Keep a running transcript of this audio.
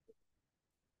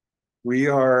We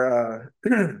are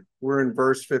we're in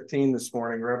verse 15 this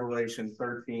morning, Revelation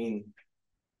 13,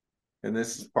 and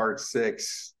this is part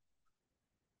 6.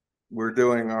 We're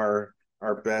doing our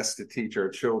best to teach our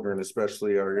children,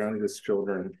 especially our youngest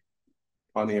children,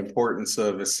 on the importance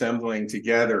of assembling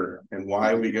together and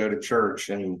why we go to church.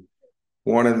 And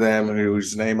one of them,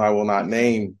 whose name I will not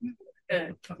name,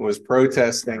 was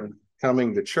protesting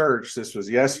coming to church. This was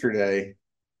yesterday,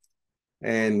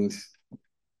 and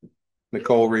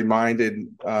Nicole reminded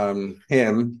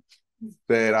him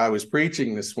that I was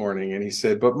preaching this morning, and he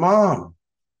said, "But Mom,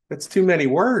 that's too many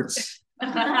words."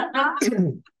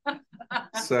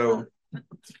 So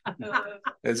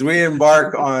as we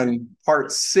embark on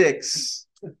part 6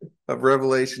 of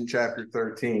Revelation chapter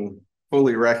 13,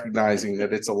 fully recognizing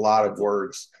that it's a lot of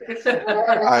words,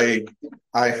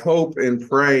 I hope and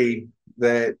pray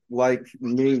that, like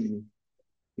me,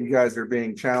 you guys are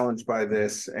being challenged by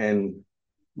this, and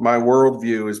my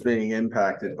worldview is being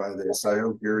impacted by this. I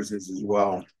hope yours is as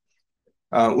well.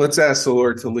 Let's ask the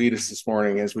Lord to lead us this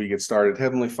morning as we get started.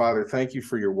 Heavenly Father, thank you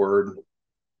for your word.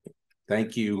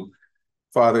 Thank you,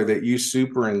 Father, that you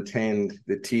superintend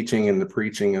the teaching and the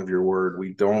preaching of your word.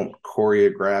 We don't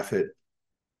choreograph it.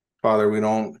 Father, we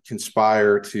don't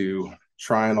conspire to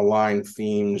try and align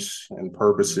themes and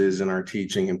purposes in our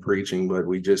teaching and preaching, but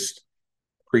we just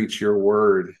preach your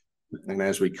word. And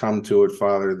as we come to it,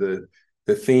 Father, the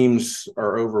themes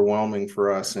are overwhelming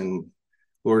for us. And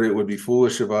Lord, it would be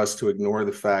foolish of us to ignore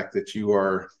the fact that you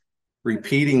are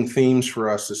repeating themes for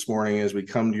us this morning as we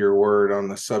come to your word on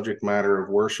the subject matter of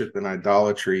worship and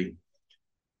idolatry.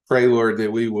 Pray, Lord,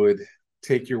 that we would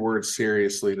take your word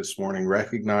seriously this morning,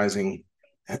 recognizing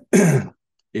it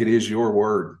is your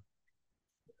word.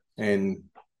 And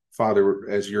Father,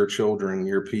 as your children,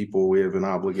 your people, we have an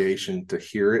obligation to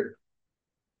hear it,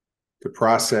 to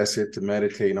process it, to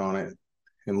meditate on it,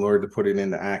 and Lord, to put it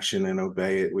into action and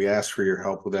obey it. We ask for your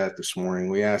help with that this morning.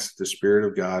 We ask that the Spirit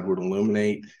of God would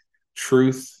illuminate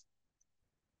truth,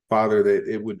 Father,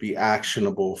 that it would be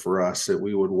actionable for us, that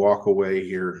we would walk away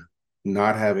here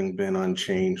not having been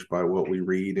unchanged by what we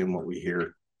read and what we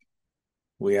hear.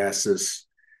 We ask this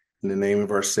in the name of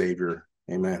our Savior.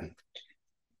 Amen.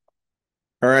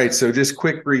 All right, so just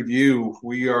quick review.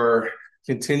 We are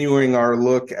continuing our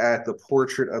look at the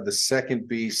portrait of the second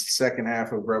beast, second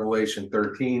half of Revelation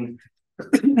 13.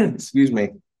 Excuse me.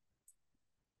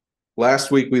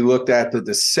 Last week, we looked at the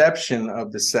deception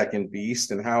of the second beast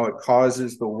and how it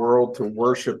causes the world to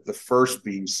worship the first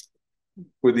beast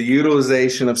with the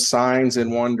utilization of signs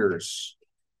and wonders.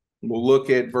 We'll look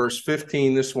at verse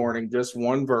 15 this morning, just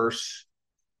one verse,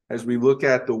 as we look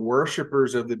at the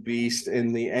worshipers of the beast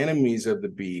and the enemies of the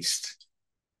beast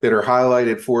that are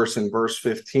highlighted for us in verse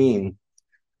 15.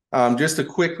 Just a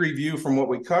quick review from what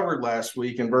we covered last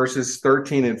week in verses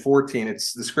 13 and 14.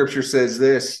 The scripture says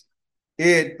this: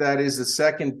 "It, that is the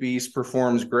second beast,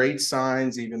 performs great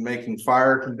signs, even making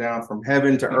fire come down from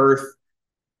heaven to earth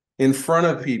in front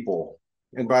of people.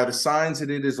 And by the signs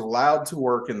that it is allowed to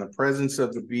work in the presence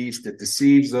of the beast, it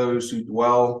deceives those who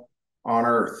dwell on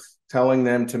earth, telling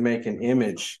them to make an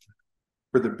image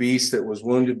for the beast that was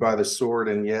wounded by the sword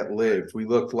and yet lived." We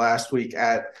looked last week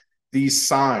at these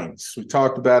signs. We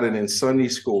talked about it in Sunday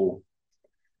school.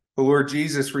 The Lord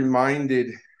Jesus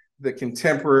reminded the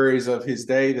contemporaries of his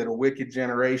day that a wicked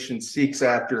generation seeks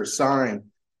after a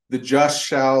sign. The just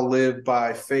shall live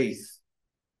by faith.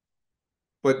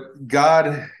 But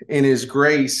God, in his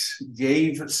grace,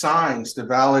 gave signs to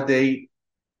validate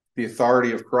the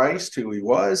authority of Christ, who he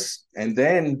was, and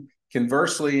then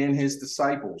conversely in his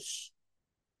disciples,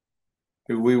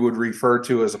 who we would refer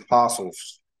to as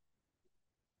apostles,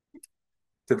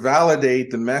 to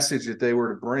validate the message that they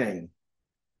were to bring.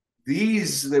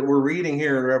 These that we're reading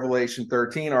here in Revelation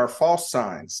 13 are false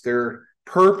signs. Their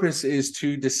purpose is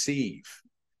to deceive.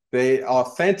 They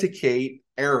authenticate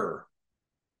error.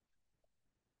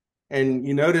 And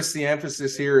you notice the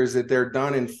emphasis here is that they're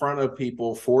done in front of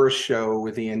people for a show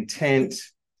with the intent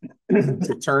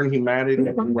to turn humanity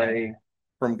away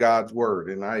from God's word.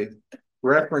 And I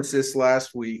referenced this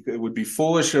last week. It would be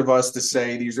foolish of us to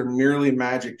say these are merely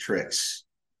magic tricks.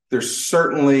 There's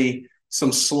certainly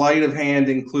some sleight of hand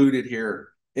included here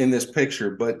in this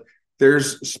picture, but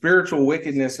there's spiritual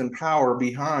wickedness and power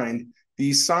behind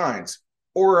these signs,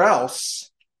 or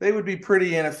else they would be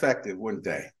pretty ineffective, wouldn't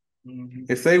they? Mm-hmm.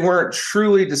 If they weren't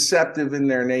truly deceptive in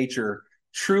their nature,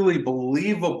 truly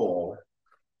believable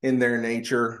in their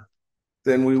nature,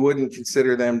 then we wouldn't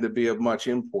consider them to be of much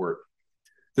import.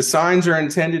 The signs are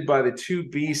intended by the two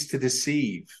beasts to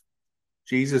deceive.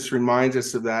 Jesus reminds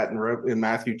us of that in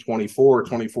Matthew 24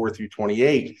 through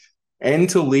 28, and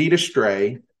to lead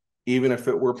astray even if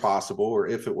it were possible, or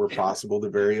if it were possible, the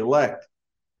very elect.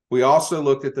 We also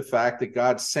looked at the fact that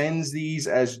God sends these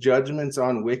as judgments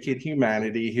on wicked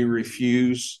humanity who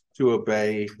refuse to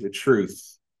obey the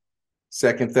truth.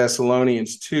 2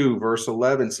 Thessalonians 2, verse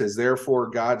 11 says, therefore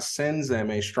God sends them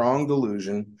a strong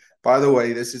delusion. By the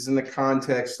way, this is in the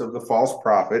context of the false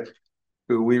prophet,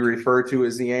 who we refer to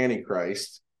as the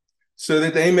Antichrist, so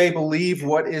that they may believe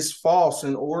what is false,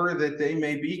 in order that they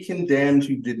may be condemned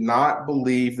who did not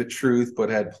believe the truth, but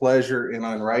had pleasure in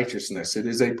unrighteousness. It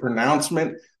is a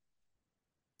pronouncement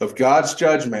of God's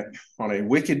judgment on a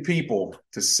wicked people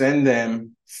to send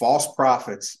them false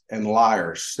prophets and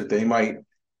liars, that they might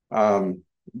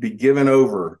be given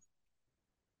over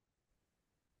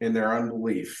in their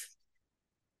unbelief.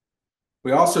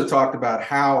 We also talked about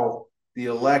how the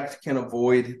elect can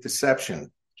avoid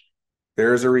deception.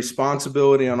 There is a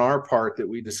responsibility on our part that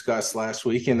we discussed last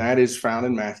week, and that is found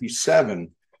in Matthew 7,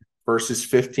 verses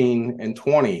 15 and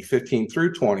 20, 15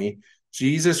 through 20.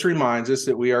 Jesus reminds us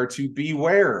that we are to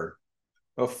beware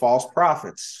of false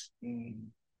prophets.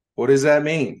 What does that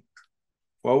mean?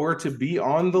 Well, we're to be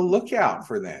on the lookout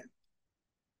for them.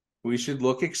 We should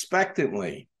look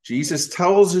expectantly. Jesus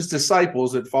tells his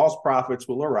disciples that false prophets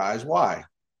will arise. Why?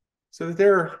 So that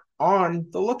they're on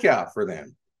the lookout for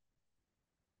them.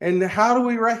 And how do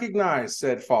we recognize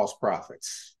said false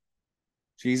prophets?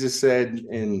 Jesus said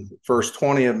in verse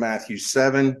 20 of Matthew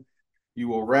 7, you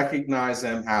will recognize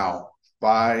them how?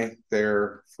 By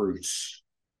their fruits.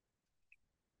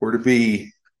 We're to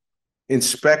be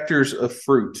inspectors of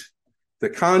fruit. The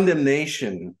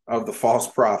condemnation of the false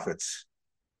prophets,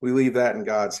 we leave that in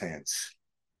God's hands.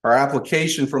 Our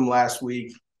application from last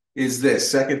week is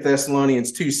this, 2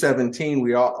 Thessalonians 2:17,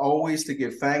 we ought always to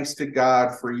give thanks to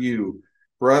God for you,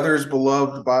 brothers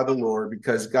beloved by the Lord,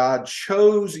 because God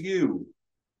chose you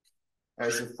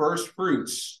as the first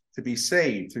fruits to be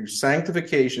saved through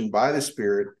sanctification by the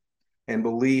Spirit and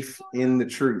belief in the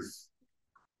truth.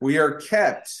 We are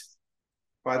kept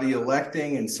by the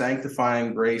electing and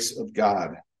sanctifying grace of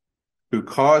God, who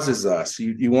causes us.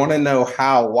 You want to know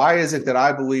how? Why is it that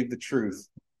I believe the truth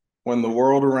when the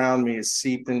world around me is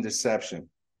seeped in deception?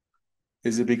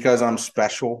 Is it because I'm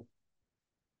special?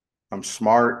 I'm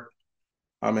smart?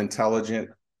 I'm intelligent?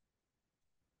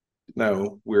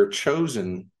 No, we're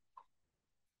chosen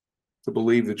to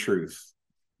believe the truth.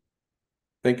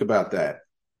 Think about that.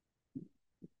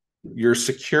 Your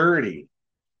security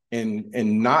in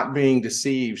not being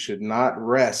deceived should not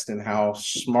rest in how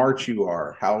smart you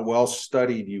are, how well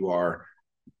studied you are,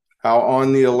 how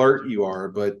on the alert you are,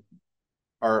 but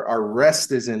our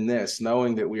rest is in this,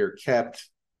 knowing that we are kept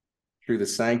through the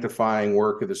sanctifying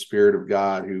work of the Spirit of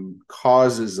God, who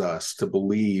causes us to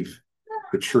believe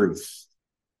the truth.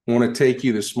 I want to take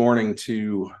you this morning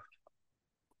to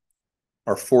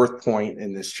our fourth point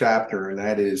in this chapter, and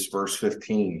that is verse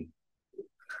 15.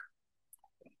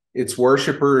 It's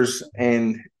worshipers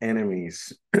and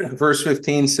enemies. Verse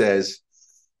 15 says,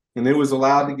 and it was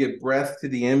allowed to give breath to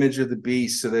the image of the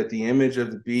beast, so that the image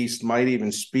of the beast might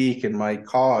even speak and might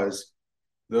cause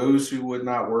those who would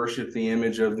not worship the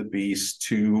image of the beast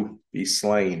to be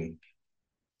slain.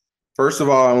 First of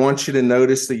all, I want you to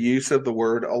notice the use of the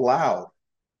word allowed.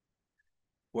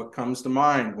 What comes to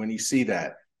mind when you see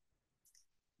that?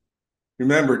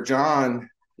 Remember, John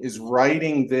is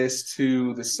writing this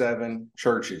to the 7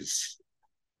 churches.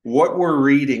 What we're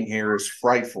reading here is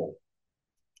frightful.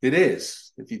 It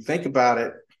is. If you think about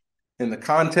it, in the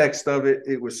context of it,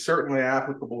 it was certainly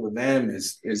applicable to them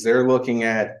as they're looking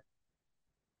at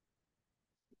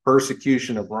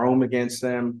persecution of Rome against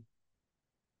them.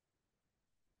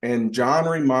 And John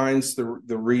reminds the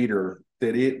reader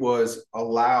that it was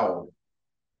allowed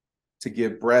to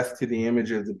give breath to the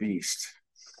image of the beast.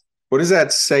 What does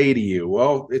that say to you?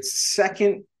 Well, it's the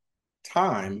second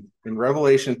time in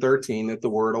Revelation 13 that the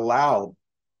word allowed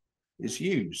is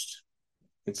used.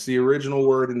 It's the original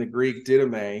word in the Greek,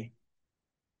 didomi,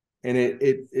 and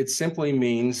it simply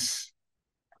means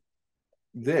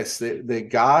this, that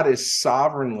God is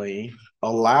sovereignly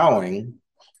allowing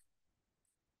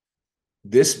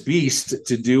this beast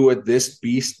to do what this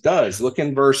beast does. Look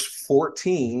in verse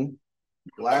 14.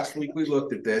 Last week we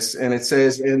looked at this, and it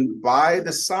says, and by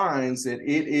the signs that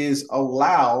it is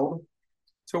allowed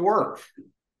to work.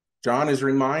 John is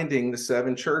reminding the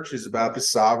 7 churches about the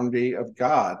sovereignty of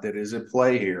God that is at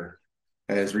play here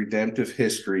as redemptive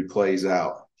history plays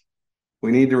out.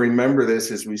 We need to remember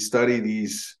this as we study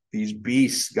these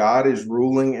beasts. God is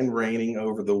ruling and reigning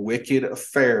over the wicked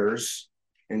affairs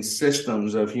and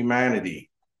systems of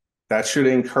humanity. That should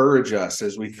encourage us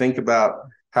as we think about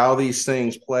how these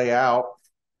things play out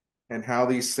and how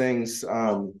these things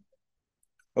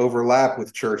overlap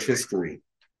with church history.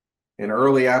 An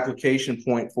early application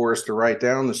point for us to write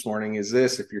down this morning is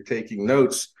this, if you're taking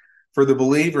notes: for the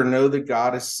believer, know that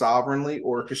God is sovereignly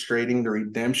orchestrating the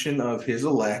redemption of his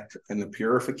elect and the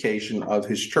purification of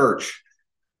his church.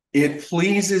 It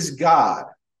pleases God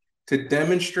to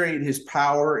demonstrate his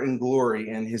power and glory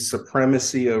and his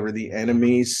supremacy over the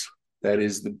enemies, that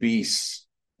is, the beasts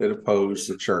that oppose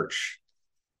the church.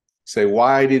 Say,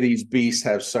 why do these beasts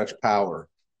have such power?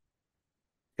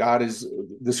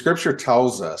 The scripture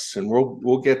tells us, and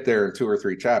we'll get there in 2 or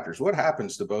 3 chapters, what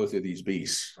happens to both of these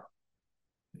beasts?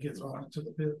 They get thrown into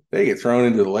the pit. They get thrown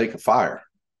into the lake of fire.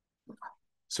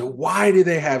 So why do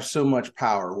they have so much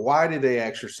power? Why do they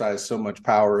exercise so much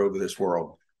power over this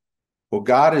world? Well,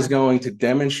 God is going to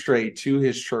demonstrate to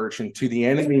his church and to the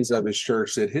enemies of his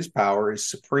church that his power is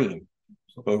supreme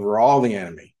over all the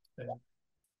enemy.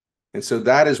 And so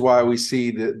that is why we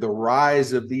see the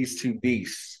rise of these 2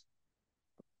 beasts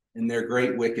in their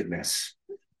great wickedness.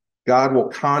 God will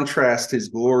contrast his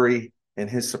glory and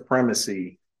his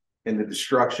supremacy in the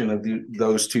destruction of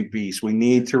those 2 beasts. We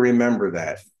need to remember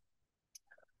that.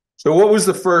 So what was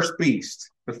the first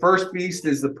beast? The first beast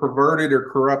is the perverted or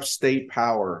corrupt state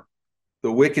power,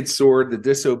 the wicked sword, the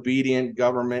disobedient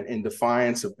government in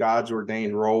defiance of God's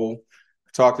ordained role.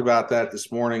 We talked about that this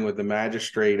morning with the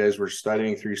magistrate as we're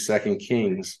studying through 2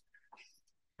 Kings.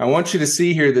 I want you to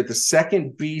see here that the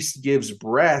second beast gives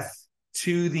breath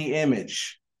to the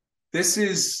image. This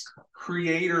is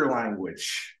creator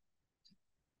language,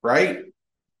 right?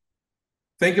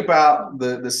 Think about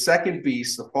the second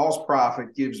beast, the false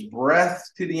prophet, gives breath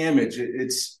to the image.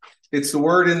 It's the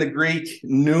word in the Greek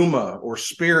pneuma, or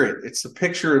spirit. It's a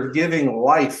picture of giving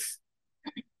life.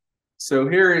 So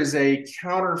here is a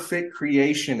counterfeit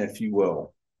creation, if you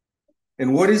will.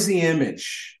 And what is the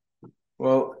image?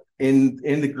 Well, in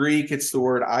the Greek, it's the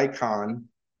word icon,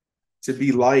 to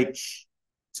be like,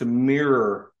 to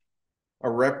mirror a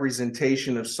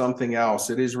representation of something else.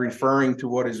 It is referring to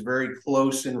what is very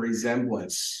close in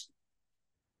resemblance.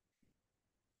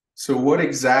 So what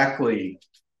exactly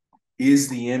is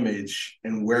the image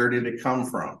and where did it come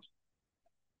from?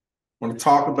 I want to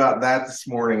talk about that this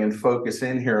morning and focus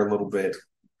in here a little bit.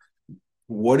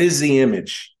 What is the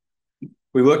image?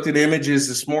 We looked at images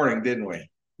this morning, didn't we?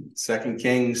 2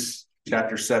 Kings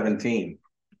chapter 17.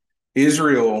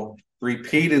 Israel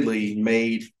repeatedly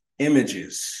made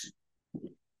images.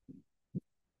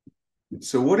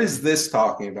 So what is this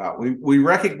talking about? We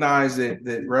recognize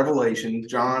that Revelation,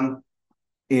 John,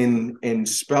 in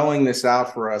spelling this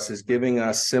out for us, is giving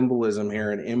us symbolism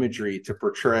here and imagery to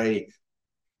portray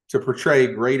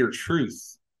greater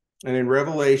truth. And in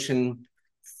Revelation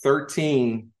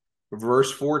 13,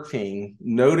 verse 14,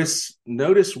 notice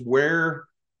where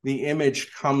the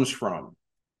image comes from.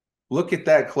 Look at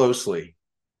that closely.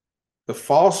 The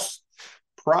false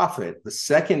prophet, the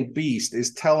second beast,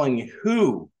 is telling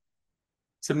who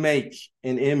to make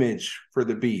an image for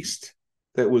the beast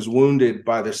that was wounded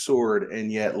by the sword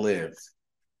and yet lived.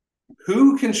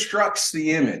 Who constructs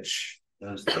the image?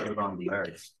 Those that live on the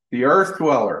earth. The earth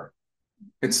dweller.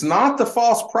 It's not the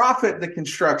false prophet that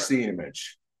constructs the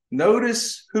image.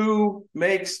 Notice who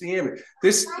makes the image.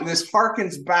 This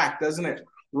harkens back, doesn't it?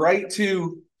 Right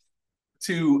to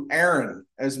Aaron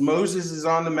as Moses is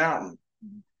on the mountain.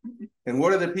 And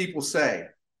what do the people say?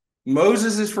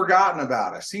 Moses has forgotten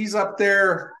about us. He's up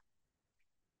there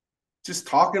just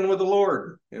talking with the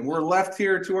Lord, and we're left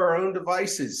here to our own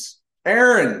devices.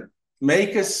 Aaron,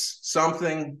 make us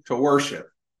something to worship.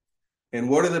 And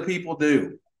what do the people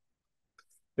do?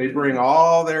 They bring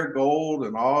all their gold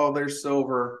and all their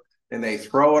silver, and they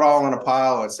throw it all in a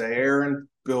pile and say, Aaron,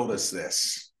 build us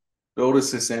this. Build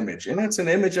us this image. And it's an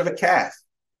image of a calf.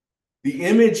 The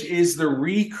image is the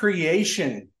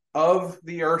recreation of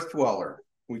the earth dweller.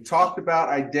 We talked about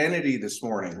identity this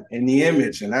morning in the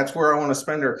image, and that's where I want to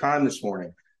spend our time this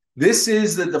morning. This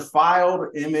is the defiled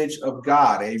image of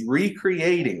God, a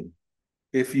recreating,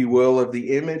 if you will, of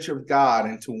the image of God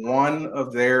into one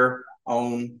of their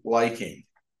own liking.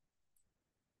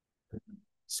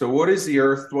 So what is the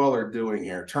earth dweller doing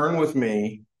here? Turn with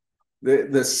me.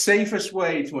 The safest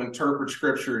way to interpret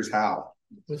scripture is how?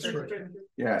 That's right.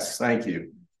 Yes, thank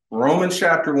you. Romans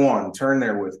chapter 1, turn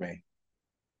there with me.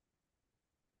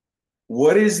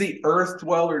 What is the earth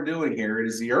dweller doing here? It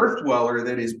is the earth dweller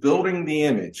that is building the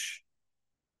image.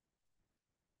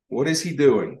 What is he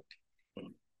doing?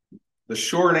 The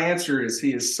short answer is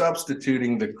he is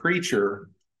substituting the creature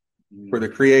for the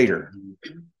creator.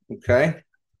 Okay?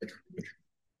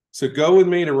 So go with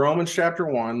me to Romans chapter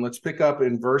 1. Let's pick up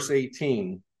in verse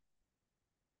 18.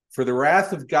 For the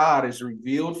wrath of God is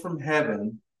revealed from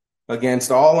heaven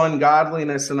against all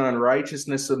ungodliness and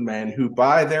unrighteousness of men who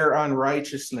by their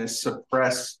unrighteousness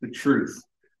suppress the truth.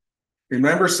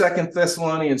 Remember 2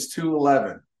 Thessalonians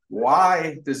 2:11.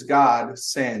 Why does God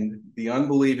send the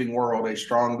unbelieving world a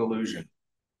strong delusion?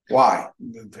 Why?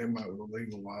 They might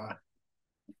believe a lie.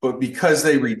 But because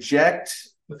they reject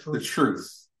the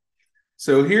truth.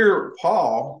 So here,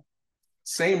 Paul,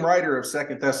 same writer of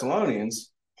 2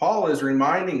 Thessalonians, Paul is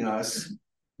reminding us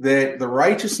that the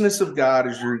righteousness of God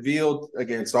is revealed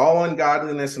against all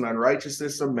ungodliness and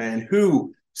unrighteousness of men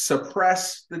who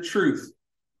suppress the truth.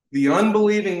 The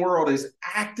unbelieving world is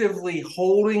actively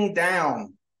holding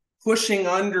down, pushing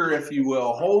under, if you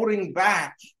will, holding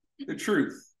back the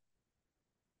truth.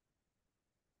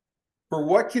 For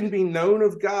what can be known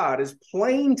of God is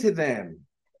plain to them,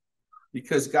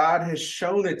 because God has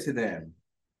shown it to them.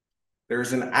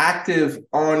 There's an active,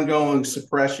 ongoing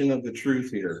suppression of the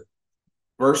truth here.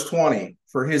 Verse 20,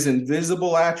 for his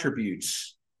invisible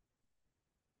attributes.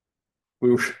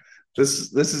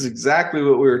 This is exactly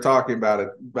what we were talking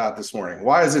about this morning.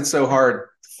 Why is it so hard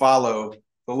to follow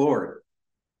the Lord?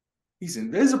 He's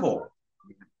invisible.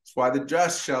 That's why the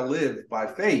just shall live by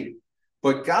faith.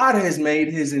 But God has made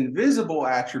his invisible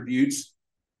attributes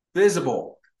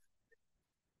visible.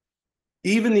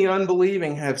 Even the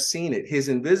unbelieving have seen it. His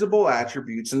invisible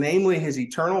attributes, namely his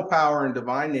eternal power and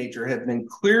divine nature, have been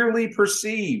clearly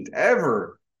perceived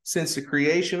ever since the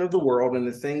creation of the world and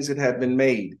the things that have been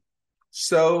made.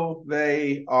 So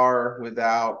they are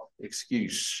without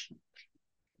excuse.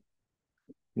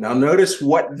 Now notice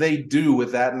what they do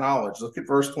with that knowledge. Look at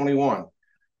verse 21.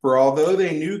 For although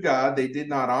they knew God, they did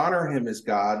not honor him as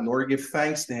God, nor give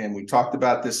thanks to him. We talked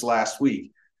about this last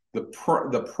week.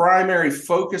 The primary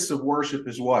focus of worship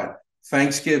is what?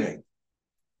 Thanksgiving.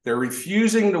 They're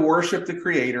refusing to worship the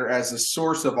Creator as the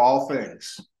source of all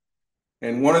things.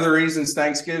 And one of the reasons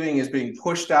Thanksgiving is being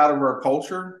pushed out of our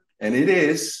culture, and it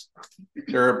is,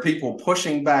 there are people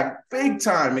pushing back big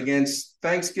time against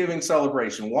Thanksgiving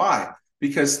celebration. Why?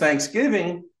 Because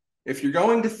Thanksgiving, if you're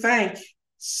going to thank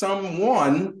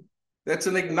someone, that's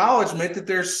an acknowledgement that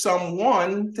there's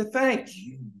someone to thank.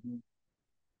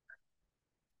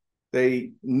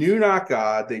 They knew not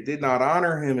God, they did not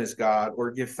honor him as God or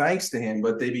give thanks to him,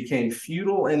 but they became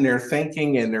futile in their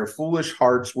thinking and their foolish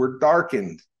hearts were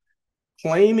darkened.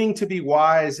 Claiming to be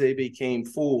wise, they became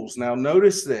fools. Now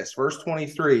notice this, verse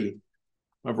 23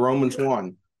 of Romans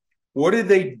 1. What did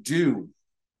they do?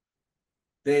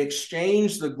 They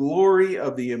exchanged the glory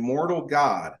of the immortal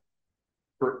God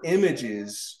for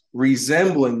images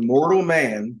resembling mortal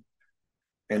man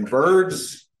and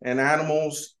birds and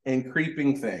animals and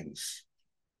creeping things.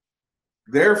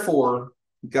 Therefore,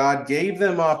 God gave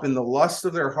them up in the lust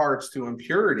of their hearts to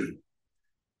impurity,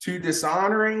 to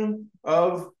dishonoring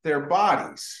of their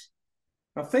bodies.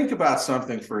 Now think about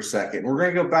something for a second. We're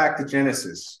going to go back to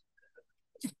Genesis.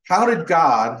 How did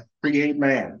God create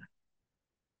man?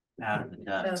 Out of the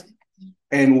dust.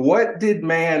 And what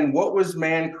was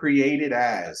man created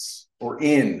as or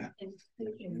in?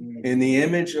 In the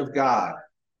image of God.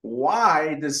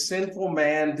 Why does sinful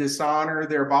man dishonor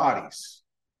their bodies?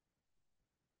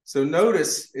 So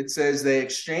notice it says they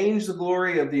exchanged the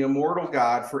glory of the immortal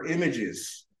God for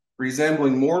images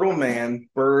resembling mortal man,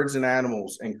 birds and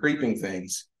animals and creeping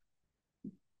things.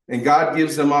 And God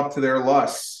gives them up to their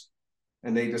lusts,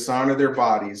 and they dishonor their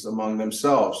bodies among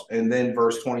themselves. And then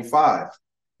verse 25,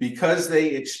 because they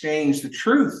exchanged the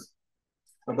truth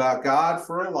about God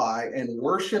for a lie and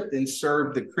worshiped and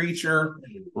served the creature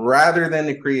rather than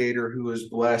the Creator, who is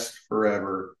blessed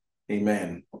forever.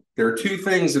 Amen. There are two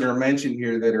things that are mentioned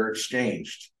here that are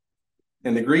exchanged.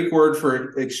 And the Greek word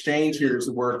for exchange here is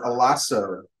the word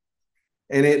alasso.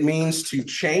 And it means to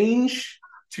change,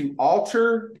 to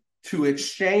alter, to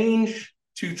exchange,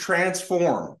 to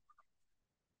transform.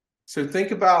 So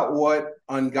think about what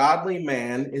ungodly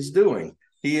man is doing.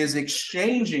 He is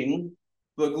exchanging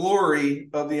the glory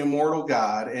of the immortal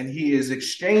God, and he is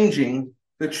exchanging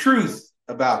the truth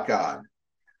about God.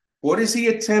 What is he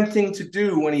attempting to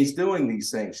do when he's doing these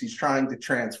things? He's trying to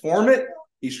transform it.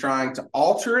 He's trying to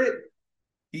alter it.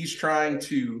 He's trying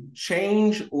to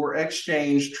change or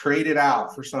exchange, trade it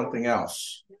out for something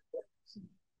else.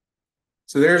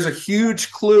 So there's a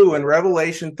huge clue in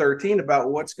Revelation 13 about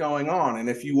what's going on. And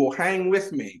if you will hang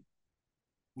with me,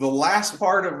 the last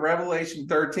part of Revelation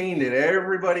 13 that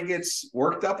everybody gets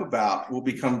worked up about will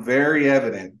become very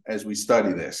evident as we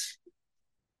study this.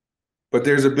 But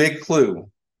there's a big clue.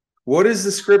 What does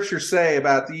the scripture say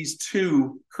about these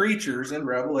two creatures in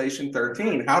Revelation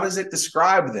 13? How does it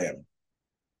describe them?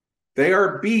 They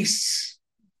are beasts.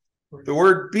 The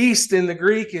word beast in the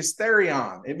Greek is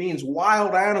therion. It means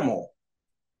wild animal.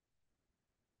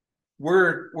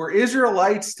 Were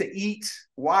Israelites to eat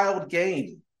wild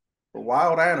game or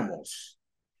wild animals?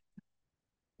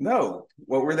 No.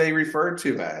 What were they referred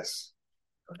to as?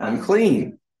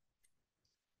 Unclean.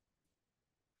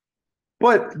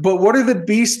 But what are the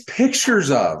beast pictures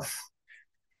of?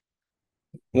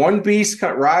 One beast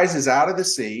rises out of the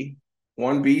sea.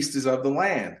 One beast is of the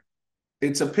land.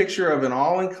 It's a picture of an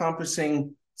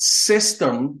all-encompassing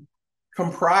system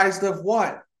comprised of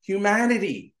what?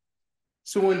 Humanity.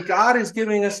 So when God is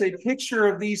giving us a picture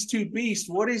of these two beasts,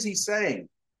 what is he saying?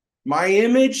 My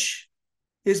image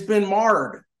has been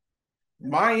marred.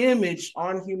 My image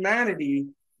on humanity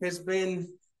has been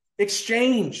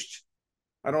exchanged.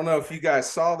 I don't know if you guys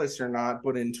saw this or not,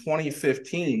 but in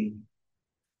 2015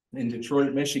 in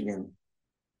Detroit, Michigan,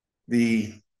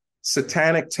 the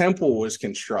Satanic Temple was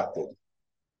constructed.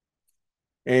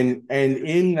 And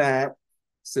in that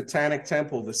Satanic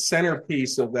Temple, the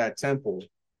centerpiece of that temple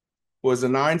was a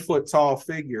 9-foot tall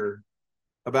figure,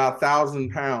 about 1,000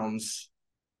 pounds,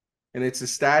 and it's a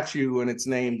statue and it's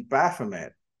named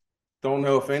Baphomet. Don't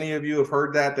know if any of you have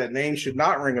heard that. That name should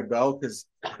not ring a bell because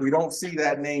we don't see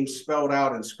that name spelled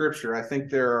out in Scripture. I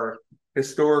think there are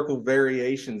historical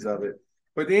variations of it.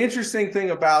 But the interesting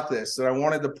thing about this that I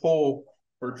wanted to pull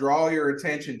or draw your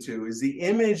attention to is the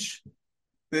image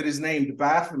that is named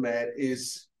Baphomet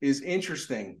is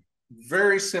interesting,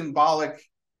 very symbolic,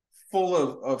 full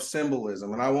of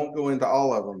symbolism, and I won't go into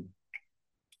all of them.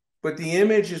 But the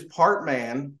image is part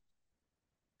man,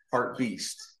 part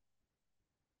beast.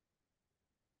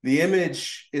 The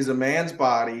image is a man's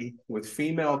body with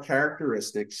female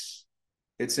characteristics.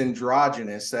 It's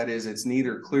androgynous, that is, it's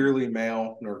neither clearly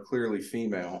male nor clearly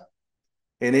female.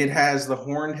 And it has the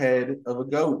horned head of a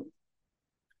goat.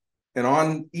 And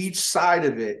on each side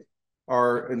of it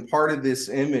and part of this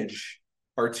image,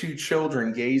 are two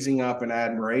children gazing up in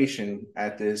admiration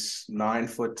at this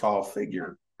 9-foot tall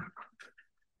figure.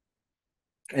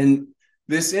 And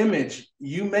this image,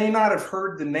 you may not have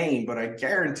heard the name, but I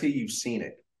guarantee you've seen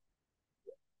it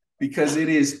because it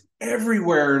is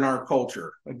everywhere in our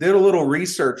culture. I did a little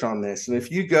research on this, and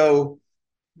if you go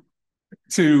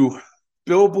to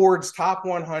Billboard's Top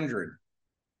 100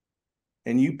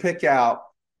 and you pick out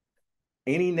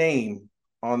any name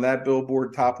on that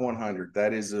Billboard Top 100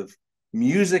 that is of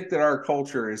music that our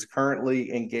culture is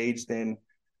currently engaged in,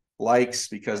 likes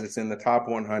because it's in the top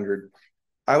 100,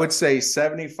 I would say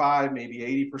 75,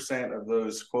 maybe 80% of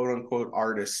those quote unquote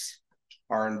artists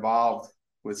are involved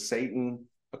with Satan,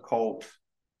 occult,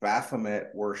 Baphomet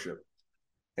worship.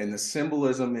 And the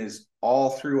symbolism is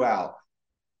all throughout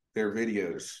their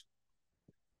videos.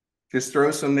 Just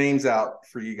throw some names out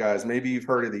for you guys. Maybe you've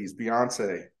heard of these: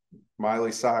 Beyonce,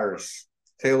 Miley Cyrus,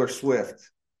 Taylor Swift,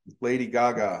 Lady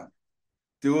Gaga,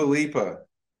 Dua Lipa,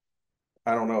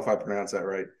 I don't know if I pronounced that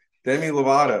right, Demi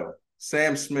Lovato,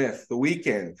 Sam Smith, The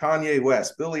Weeknd, Kanye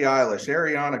West, Billie Eilish,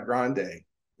 Ariana Grande.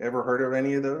 Ever heard of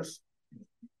any of those?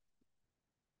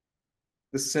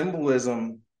 The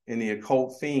symbolism in the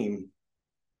occult theme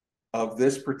of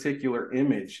this particular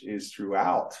image is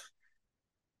throughout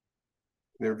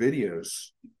their videos.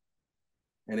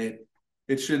 And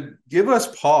it should give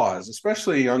us pause,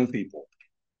 especially young people.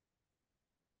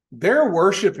 They're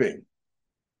worshiping.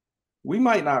 We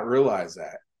might not realize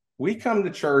that. We come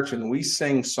to church and we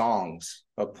sing songs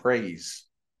of praise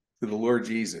to the Lord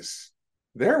Jesus.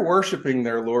 They're worshiping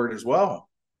their Lord as well.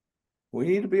 We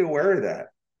need to be aware of that.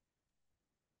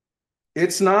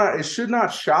 It should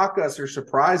not shock us or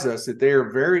surprise us that they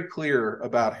are very clear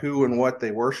about who and what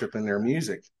they worship in their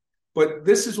music. But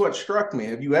this is what struck me.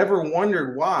 Have you ever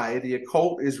wondered why the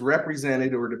occult is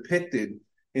represented or depicted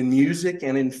in music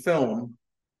and in film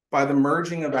by the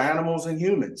merging of animals and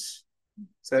humans?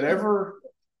 Has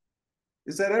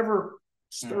that ever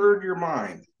stirred your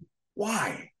mind?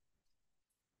 Why?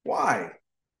 Why?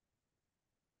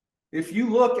 If you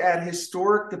look at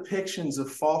historic depictions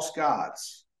of false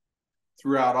gods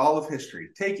throughout all of history,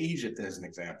 take Egypt as an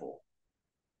example.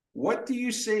 What do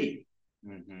you see?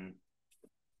 Mm-hmm.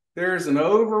 There's an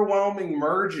overwhelming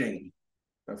merging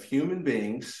of human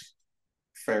beings,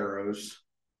 pharaohs,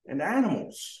 and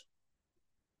animals.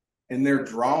 And their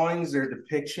drawings, their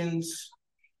depictions.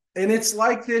 And it's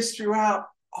like this throughout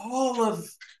all of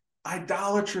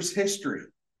idolatrous history.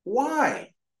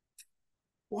 Why?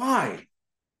 Why?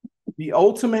 The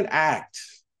ultimate act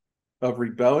of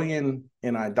rebellion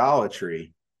and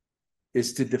idolatry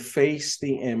is to deface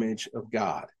the image of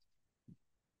God.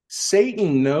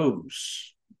 Satan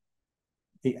knows.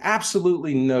 He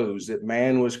absolutely knows that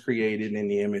man was created in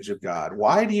the image of God.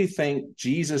 Why do you think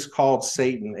Jesus called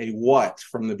Satan a what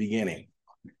from the beginning?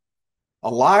 A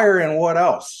liar and what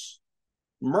else?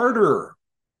 Murderer.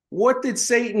 What did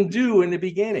Satan do in the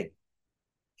beginning?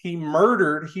 He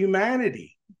murdered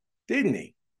humanity, didn't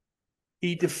he?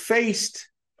 He defaced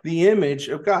the image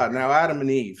of God. Now, Adam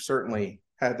and Eve certainly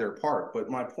had their part, but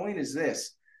my point is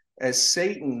this: as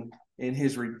Satan, in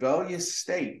his rebellious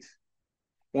state,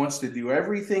 wants to do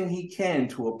everything he can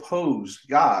to oppose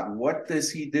God, what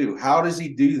does he do? How does he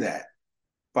do that?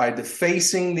 By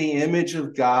defacing the image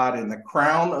of God and the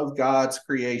crown of God's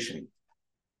creation.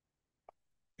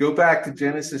 Go back to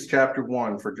Genesis chapter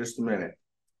 1 for just a minute.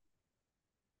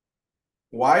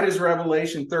 Why does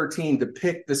Revelation 13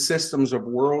 depict the systems of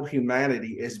world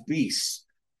humanity as beasts?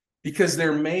 Because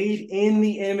they're made in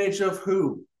the image of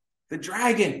who? The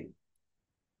dragon.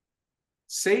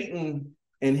 Satan,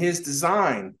 in his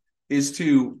design, is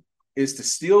to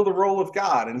steal the role of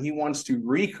God, and he wants to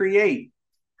recreate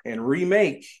and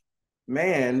remake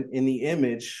man in the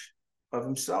image of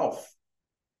himself.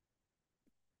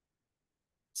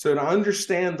 So to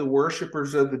understand the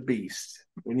worshipers of the beast,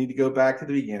 we need to go back to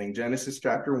the beginning, Genesis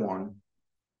chapter 1,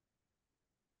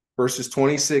 verses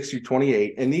 26 through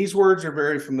 28. And these words are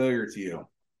very familiar to you.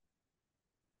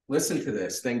 Listen to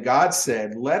this. Then God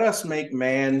said, "Let us make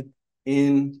man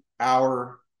in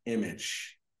our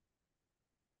image."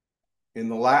 In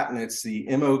the Latin, it's the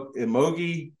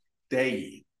imago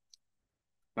Dei.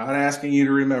 Not asking you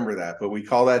to remember that, but we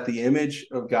call that the image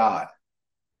of God.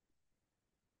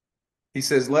 He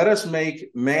says, "Let us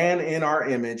make man in our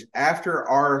image after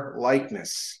our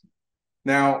likeness."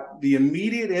 Now, the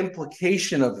immediate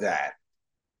implication of that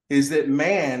is that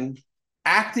man,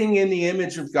 acting in the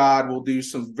image of God, will do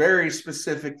some very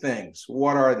specific things.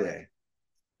 What are they?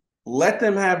 Let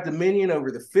them have dominion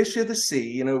over the fish of the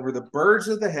sea and over the birds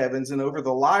of the heavens and over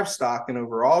the livestock and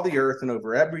over all the earth and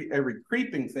over every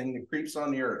creeping thing that creeps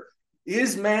on the earth.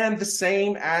 Is man the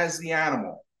same as the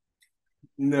animal?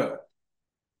 No.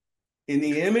 In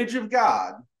the image of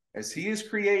God, as he is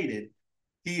created,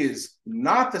 he is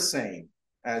not the same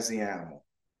as the animal.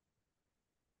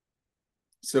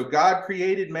 So God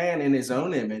created man in his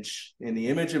own image. In the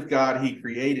image of God, he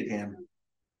created him.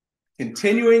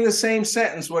 Continuing the same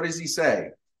sentence, what does he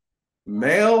say?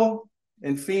 Male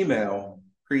and female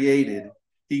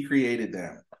he created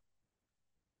them.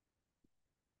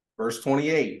 Verse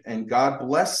 28, and God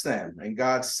blessed them, and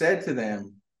God said to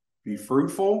them, "Be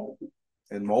fruitful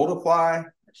and multiply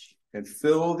and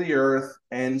fill the earth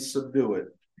and subdue it,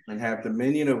 and have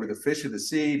dominion over the fish of the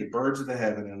sea, the birds of the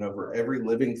heaven, and over every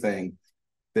living thing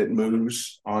that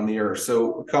moves on the earth."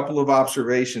 So a couple of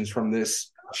observations from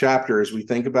this chapter as we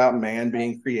think about man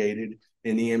being created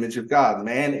in the image of God.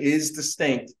 Man is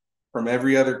distinct from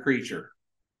every other creature.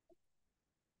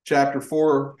 Chapter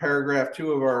 4, paragraph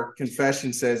 2 of our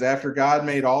confession says, after God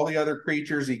made all the other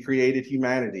creatures, he created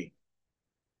humanity.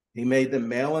 He made them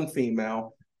male and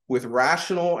female with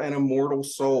rational and immortal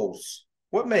souls.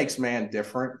 What makes man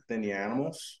different than the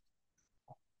animals?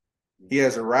 He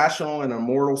has a rational and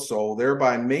immortal soul,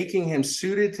 thereby making him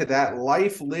suited to that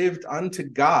life lived unto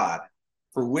God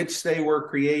for which they were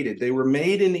created. They were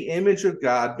made in the image of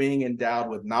God, being endowed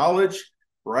with knowledge,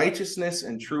 righteousness,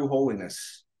 and true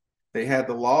holiness. They had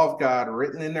the law of God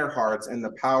written in their hearts and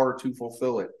the power to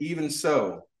fulfill it. Even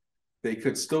so, they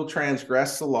could still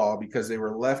transgress the law because they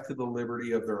were left to the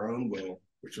liberty of their own will,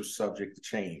 which was subject to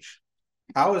change.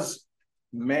 How is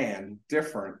man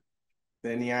different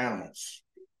than the animals?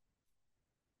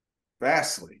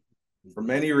 Vastly, for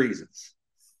many reasons.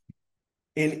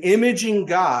 In imaging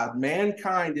God,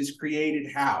 mankind is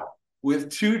created how?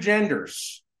 With two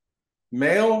genders,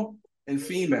 male and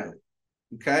female.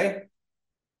 Okay?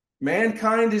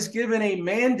 Mankind is given a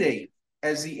mandate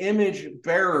as the image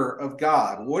bearer of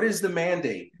God. What is the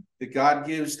mandate that God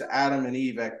gives to Adam and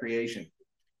Eve at creation?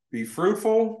 Be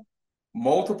fruitful,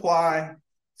 multiply,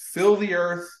 fill the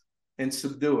earth, and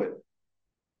subdue it.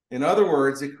 In other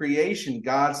words, at creation,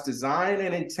 God's design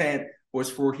and intent was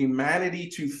for humanity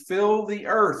to fill the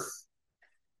earth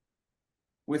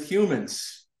with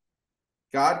humans.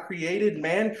 God created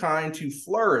mankind to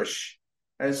flourish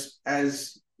as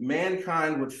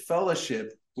mankind would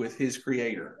fellowship with his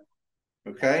creator.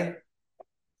 Okay?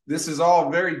 This is all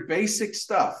very basic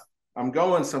stuff. I'm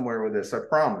going somewhere with this, I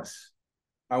promise.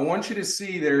 I want you to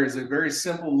see there is a very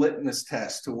simple litmus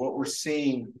test to what we're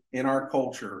seeing in our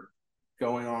culture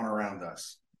going on around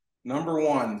us. Number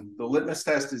one, the litmus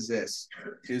test is this: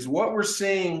 is what we're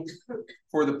seeing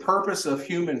for the purpose of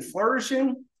human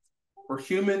flourishing or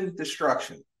human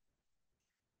destruction?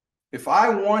 If I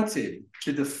wanted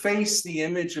to deface the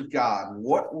image of God,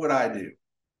 what would I do?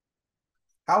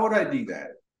 How would I do that?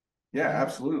 Yeah,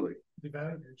 absolutely.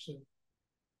 I'm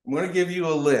going to give you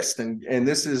a list, and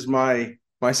this is my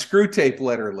screw tape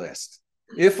letter list.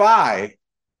 If I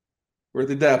were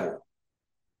the devil,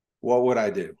 what would I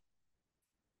do?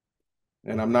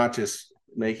 And I'm not just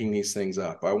making these things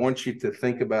up. I want you to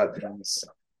think about this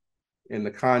in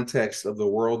the context of the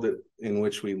world in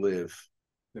which we live.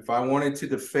 If I wanted to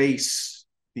deface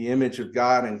the image of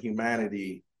God and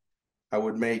humanity, I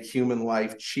would make human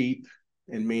life cheap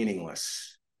and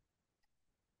meaningless.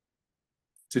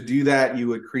 To do that, you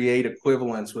would create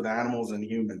equivalence with animals and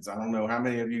humans. I don't know how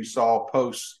many of you saw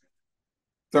posts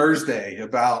Thursday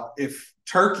about if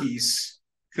turkeys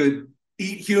could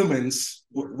eat humans,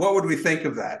 what would we think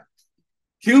of that?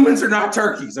 Humans are not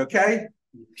turkeys, okay?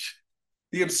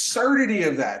 The absurdity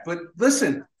of that. But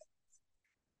listen,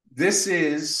 this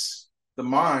is the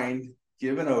mind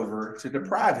given over to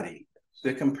depravity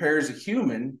that compares a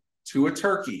human to a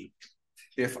turkey.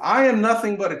 If I am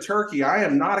nothing but a turkey, I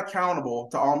am not accountable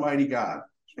to Almighty God.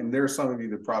 And there are some of you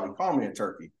that probably call me a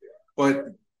turkey. But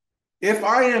if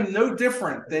I am no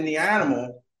different than the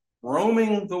animal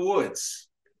roaming the woods,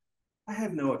 I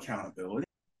have no accountability.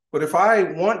 But if I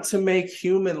want to make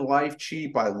human life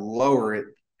cheap, I lower it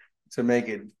to make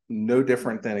it no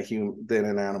different than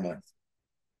an animal.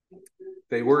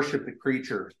 They worship the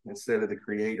creature instead of the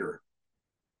creator.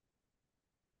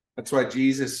 That's why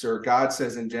Jesus or God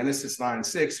says in Genesis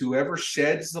 9:6, whoever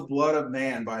sheds the blood of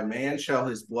man, by man shall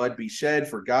his blood be shed,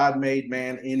 for God made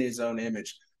man in his own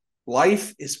image.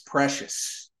 Life is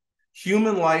precious.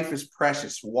 Human life is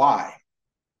precious. Why?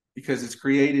 Because it's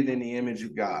created in the image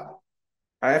of God.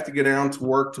 I have to get down to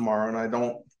work tomorrow, and I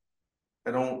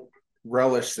don't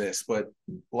relish this, but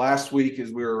last week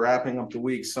as we were wrapping up the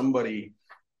week, somebody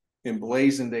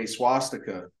emblazoned a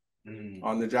swastika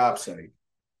on the job site.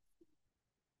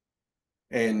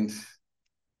 And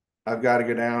I've got to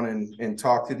go down and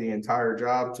talk to the entire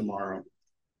job tomorrow.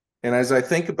 And as I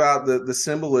think about the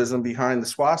symbolism behind the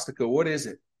swastika, what is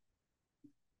it?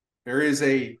 There is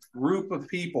a group of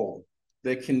people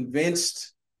that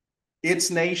convinced its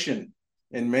nation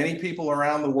and many people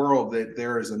around the world that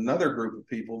there is another group of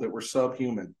people that were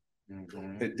subhuman,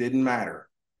 that didn't matter,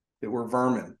 that were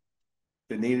vermin,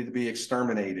 that needed to be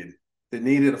exterminated, that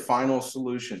needed a final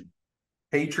solution.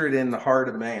 Hatred in the heart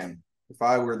of man. If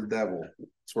I were the devil,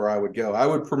 that's where I would go. I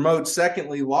would promote,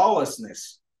 secondly,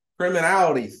 lawlessness,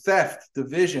 criminality, theft,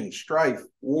 division, strife,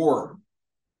 war.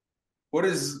 What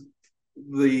is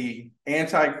the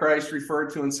Antichrist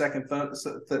referred to in Second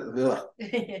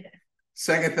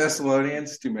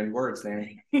Thessalonians? Too many words,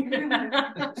 Danny.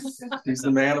 He's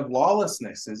the man of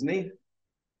lawlessness, isn't he? If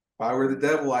I were the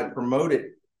devil, I'd promote it.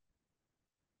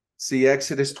 See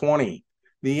Exodus 20.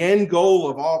 The end goal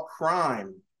of all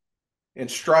crime and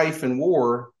strife and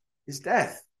war is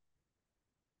death.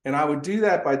 And I would do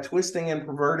that by twisting and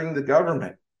perverting the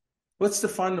government. Let's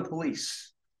defund the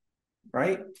police,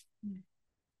 right?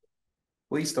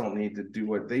 Police don't need to do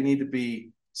what they need to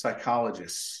be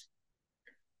psychologists.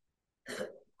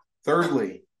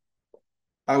 Thirdly,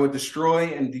 I would destroy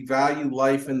and devalue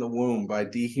life in the womb by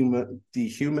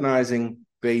dehumanizing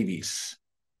babies.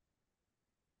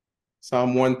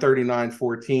 Psalm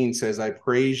 139:14 says, I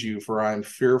praise you, for I am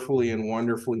fearfully and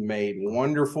wonderfully made.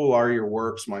 Wonderful are your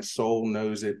works. My soul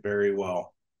knows it very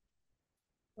well.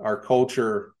 Our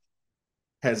culture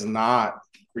has not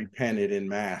repented in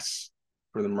mass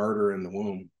for the murder in the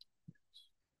womb.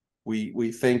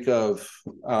 We think of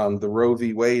the Roe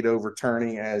v. Wade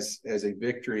overturning as a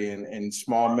victory, and in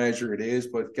small measure it is,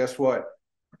 but guess what?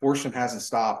 Abortion hasn't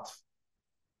stopped.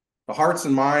 The hearts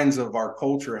and minds of our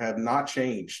culture have not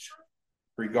changed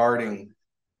regarding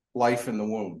life in the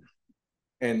womb.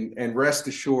 And rest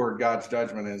assured, God's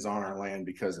judgment is on our land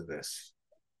because of this.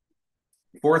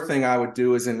 Fourth thing I would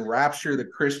do is enrapture the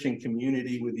Christian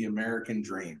community with the American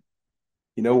dream.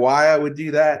 You know why I would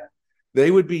do that? They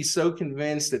would be so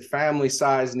convinced that family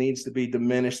size needs to be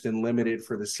diminished and limited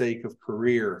for the sake of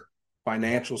career,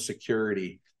 financial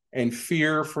security, and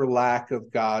fear for lack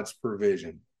of God's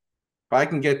provision. If I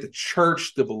can get the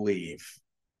church to believe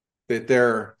that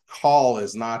their call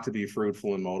is not to be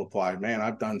fruitful and multiplied, man,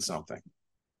 I've done something.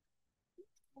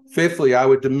 Fifthly, I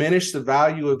would diminish the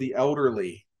value of the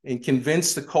elderly and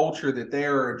convince the culture that they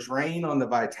are a drain on the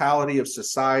vitality of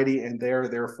society and they are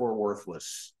therefore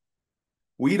worthless.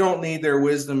 We don't need their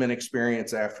wisdom and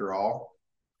experience after all.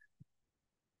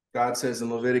 God says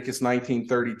in Leviticus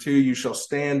 19:32, you shall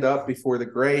stand up before the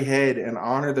gray head and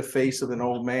honor the face of an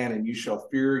old man, and you shall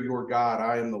fear your God.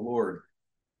 I am the Lord.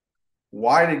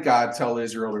 Why did God tell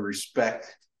Israel to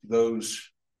respect those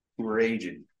who are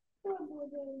aged?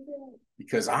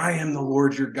 Because I am the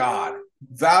Lord your God.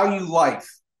 Value life,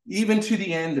 even to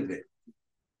the end of it.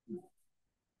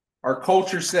 Our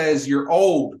culture says you're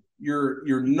old,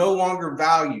 you're no longer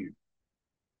valued.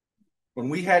 When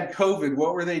we had COVID,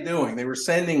 what were they doing? They were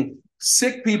sending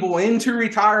sick people into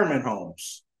retirement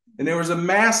homes, and there was a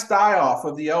mass die-off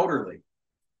of the elderly.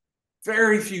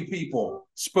 Very few people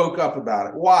spoke up about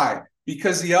it. Why?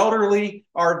 Because the elderly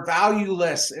are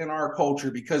valueless in our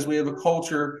culture, because we have a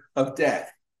culture of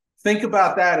death. Think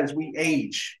about that as we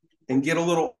age and get a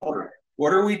little older.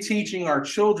 What are we teaching our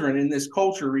children in this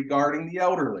culture regarding the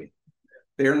elderly?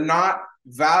 They're not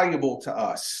valuable to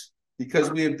us because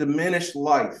we have diminished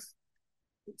life.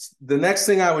 The next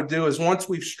thing I would do is, once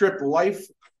we've stripped life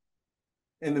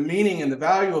and the meaning and the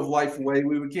value of life away,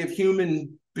 we would give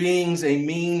human beings a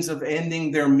means of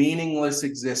ending their meaningless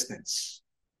existence.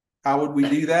 How would we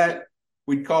do that?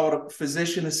 We'd call it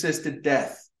physician-assisted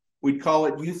death. We'd call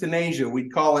it euthanasia.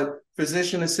 We'd call it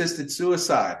physician-assisted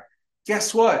suicide.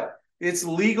 Guess what? It's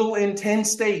legal in 10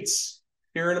 states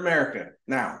here in America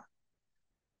now.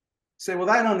 Say, well,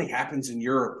 that only happens in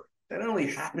Europe. That only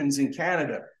happens in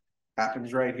Canada.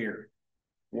 Happens right here.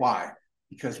 Why?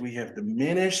 Because we have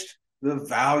diminished the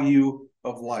value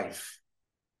of life.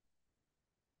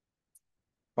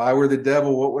 If I were the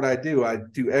devil, what would I do?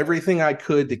 I'd do everything I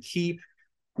could to keep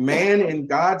man in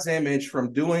God's image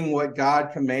from doing what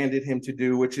God commanded him to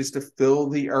do, which is to fill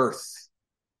the earth.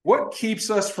 What keeps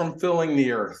us from filling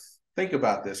the earth? Think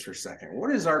about this for a second.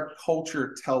 What does our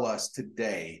culture tell us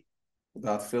today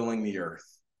about filling the earth?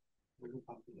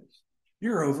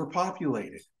 You're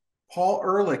overpopulated. Paul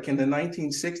Ehrlich in the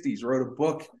 1960s wrote a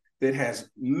book that has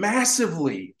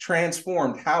massively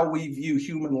transformed how we view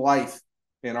human life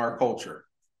in our culture,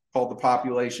 called The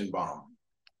Population Bomb.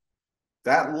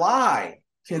 That lie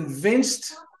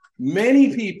convinced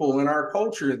many people in our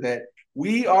culture that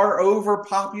we are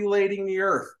overpopulating the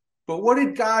earth. But what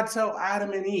did God tell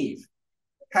Adam and Eve?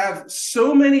 Have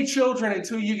so many children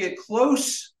until you get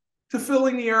close to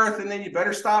filling the earth, and then you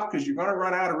better stop because you're going to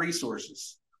run out of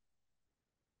resources.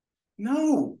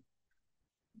 No.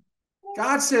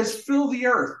 God says fill the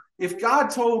earth. If God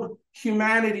told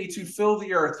humanity to fill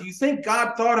the earth, do you think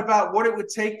God thought about what it would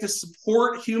take to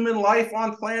support human life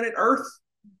on planet Earth?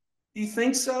 Do you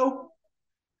think so?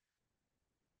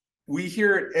 We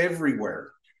hear it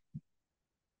everywhere.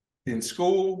 In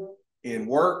school, in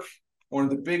work. One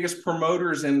of the biggest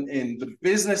promoters in the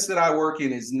business that I work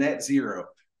in is net zero.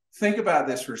 Think about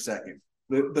this for a second.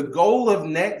 The goal of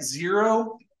net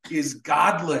zero is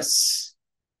godless.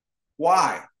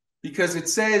 Why? Because it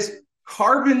says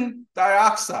carbon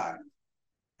dioxide,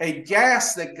 a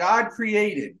gas that God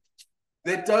created,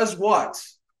 that does what?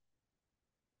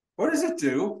 What does it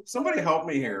do? Somebody help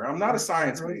me here. I'm not a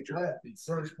science major.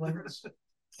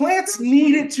 Plants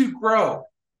need it to grow.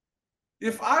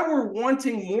 If I were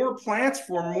wanting more plants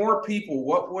for more people,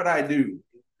 what would I do?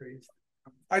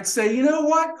 I'd say, you know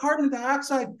what? Carbon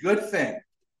dioxide, good thing.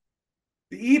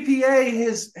 The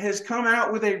EPA has come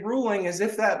out with a ruling, as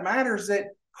if that matters, that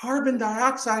carbon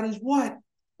dioxide is what?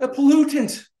 A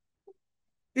pollutant.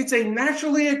 It's a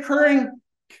naturally occurring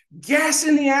gas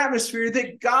in the atmosphere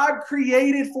that God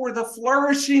created for the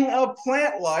flourishing of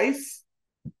plant life,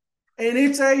 and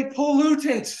it's a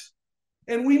pollutant.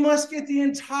 And we must get the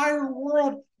entire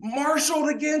world marshaled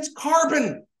against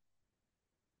carbon.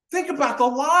 Think about the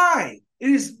lie. It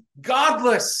is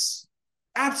godless,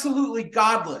 absolutely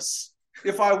godless.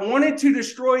 If I wanted to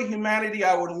destroy humanity,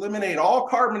 I would eliminate all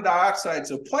carbon dioxide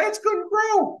so plants couldn't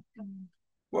grow.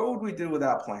 What would we do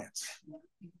without plants?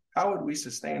 How would we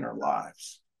sustain our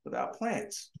lives without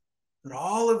plants? But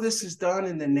all of this is done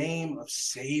in the name of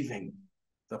saving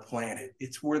the planet.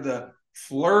 It's for the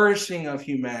flourishing of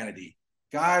humanity.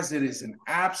 Guys, it is an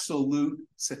absolute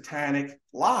satanic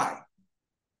lie.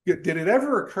 Did it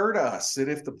ever occur to us that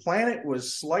if the planet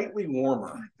was slightly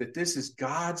warmer, that this is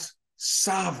God's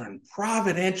sovereign,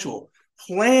 providential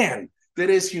plan, that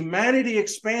as humanity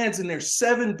expands and there's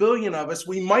 7 billion of us,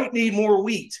 we might need more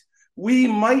wheat. We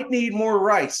might need more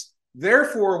rice.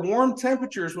 Therefore, warm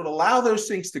temperatures would allow those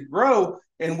things to grow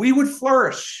and we would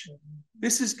flourish.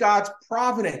 This is God's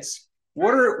providence.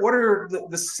 What are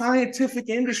the scientific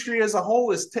industry as a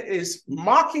whole is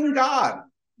mocking God,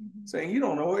 saying, you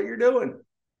don't know what you're doing.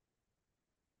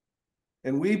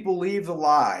 And we believe the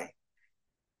lie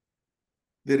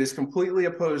that is completely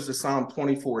opposed to Psalm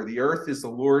 24. The earth is the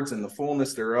Lord's and the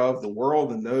fullness thereof, the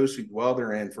world and those who dwell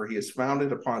therein, for he has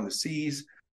founded upon the seas,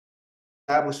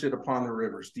 established it upon the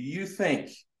rivers. Do you think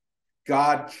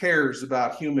God cares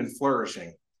about human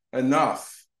flourishing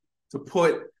enough to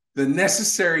put the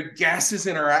necessary gases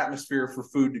in our atmosphere for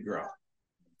food to grow?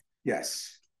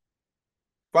 Yes.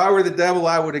 If I were the devil,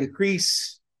 I would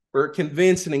increase or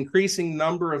convince an increasing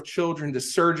number of children to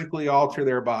surgically alter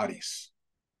their bodies.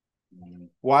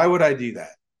 Why would I do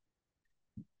that?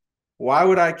 Why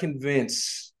would I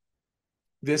convince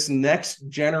this next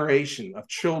generation of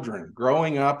children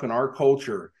growing up in our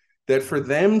culture that for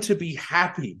them to be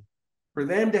happy, for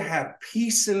them to have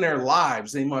peace in their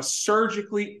lives, they must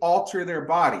surgically alter their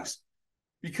bodies.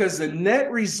 Because the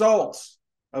net result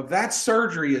of that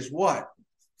surgery is what?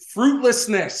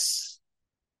 Fruitlessness.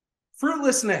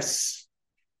 Fruitlessness.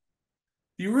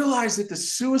 Do you realize that the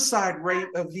suicide rate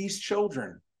of these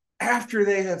children after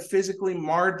they have physically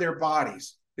marred their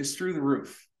bodies is through the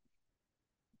roof?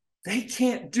 They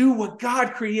can't do what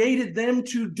God created them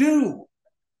to do.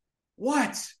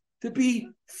 What? To be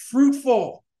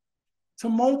fruitful, to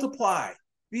multiply.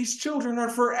 These children are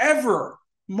forever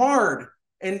marred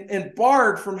and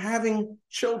barred from having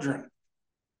children.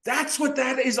 That's what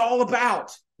that is all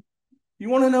about. You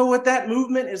want to know what that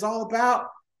movement is all about?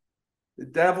 The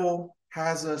devil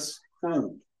has us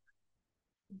fooled.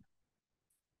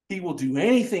 He will do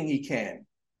anything he can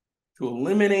to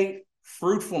eliminate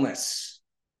fruitfulness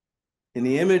in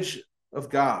the image of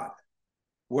God.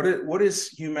 What is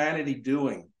humanity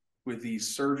doing with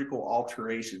these surgical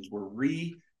alterations? We're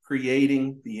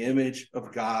recreating the image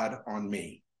of God on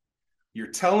me. You're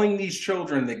telling these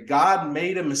children that God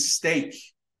made a mistake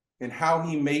in how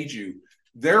he made you.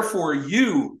 Therefore,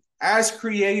 you, as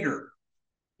creator,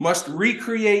 must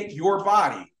recreate your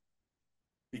body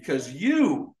because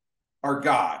you are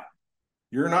God.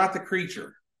 You're not the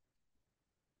creature.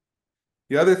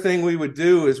 The other thing we would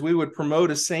do is we would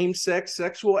promote a same-sex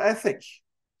sexual ethic.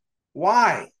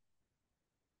 Why?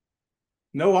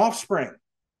 No offspring.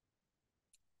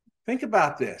 Think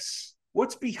about this.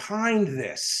 What's behind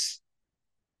this?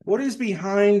 What is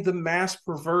behind the mass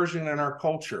perversion in our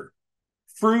culture?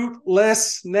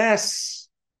 Fruitlessness.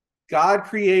 God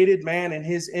created man in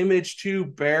his image to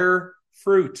bear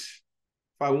fruit.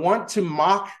 If I want to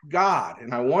mock God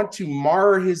and I want to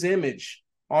mar his image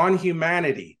on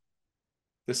humanity,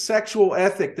 the sexual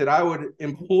ethic that I would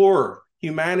implore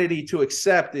humanity to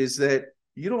accept is that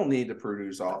you don't need to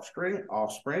produce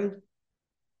offspring.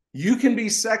 You can be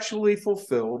sexually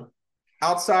fulfilled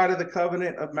outside of the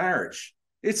covenant of marriage.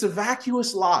 It's a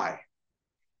vacuous lie,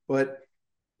 but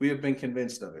we have been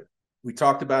convinced of it. We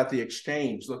talked about the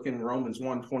exchange. Look in Romans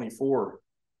 1:24,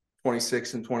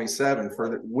 26 and 27. For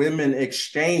that women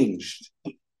exchanged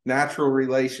natural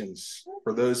relations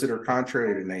for those that are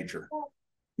contrary to nature.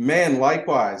 Men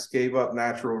likewise gave up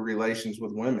natural relations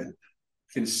with women,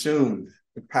 consumed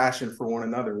with passion for one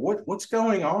another. What's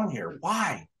going on here?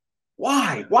 Why?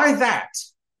 Why that?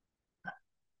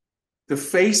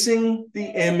 Defacing the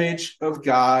image of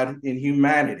God in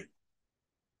humanity.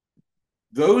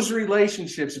 Those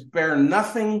relationships bear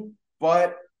nothing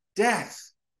but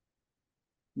death.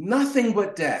 Nothing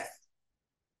but death.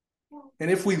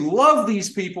 And if we love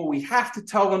these people, we have to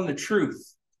tell them the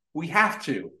truth. We have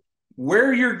to.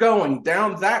 Where you're going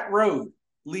down that road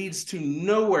leads to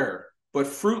nowhere but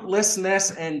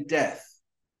fruitlessness and death.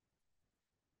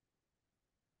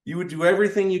 You would do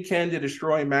everything you can to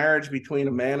destroy marriage between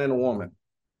a man and a woman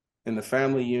in the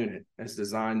family unit as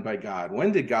designed by God.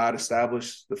 When did God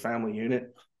establish the family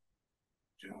unit?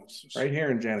 Genesis. Right here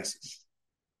in Genesis.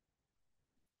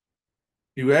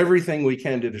 Do everything we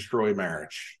can to destroy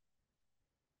marriage.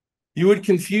 You would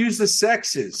confuse the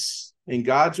sexes in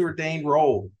God's ordained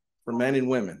role for men and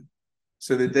women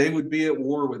so that they would be at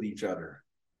war with each other.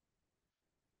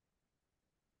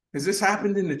 Has this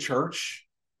happened in the church?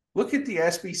 Look at the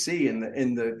SBC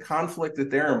and the conflict that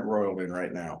they're embroiled in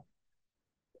right now.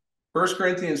 1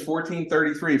 Corinthians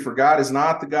 14:33, for God is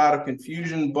not the God of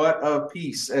confusion, but of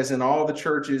peace, as in all the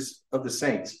churches of the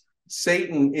saints.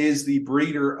 Satan is the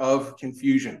breeder of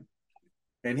confusion,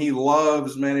 and he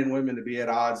loves men and women to be at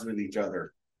odds with each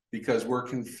other because we're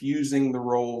confusing the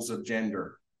roles of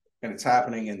gender, and it's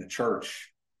happening in the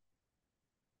church.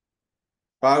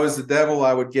 If I was the devil,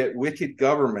 I would get wicked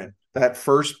government, that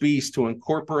first beast, to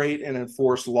incorporate and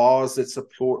enforce laws that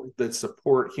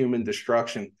support human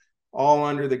destruction, all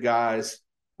under the guise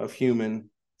of human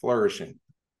flourishing.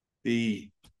 The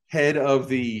head of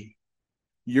the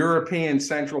European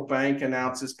Central Bank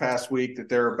announced this past week that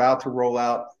they're about to roll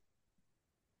out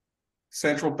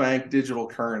central bank digital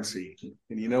currency.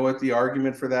 And you know what the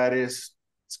argument for that is?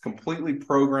 It's completely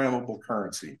programmable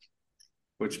currency,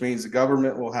 which means the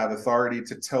government will have authority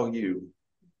to tell you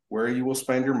where you will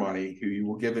spend your money, who you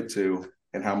will give it to,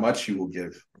 and how much you will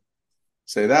give.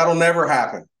 Say, that'll never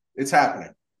happen. It's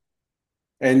happening.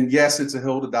 And yes, it's a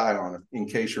hill to die on, in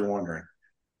case you're wondering.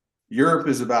 Europe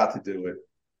is about to do it.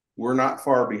 We're not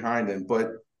far behind them, but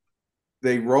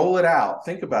they roll it out.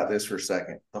 Think about this for a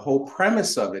second. The whole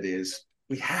premise of it is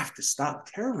we have to stop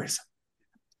terrorism.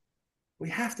 We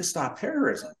have to stop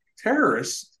terrorism.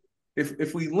 Terrorists,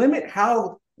 if we limit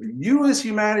how You as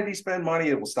humanity spend money,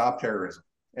 it will stop terrorism.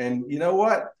 And you know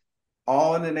what?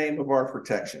 All in the name of our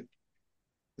protection.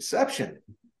 Deception.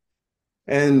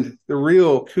 And the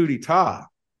real coup d'etat,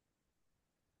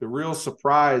 the real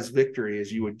surprise victory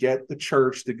is you would get the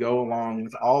church to go along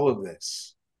with all of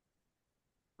this.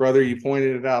 Brother, you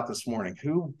pointed it out this morning.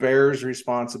 Who bears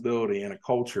responsibility in a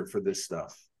culture for this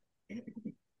stuff?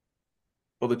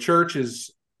 Well, the church has,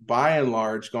 by and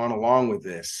large, gone along with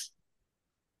this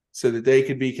so that they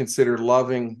could be considered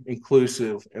loving,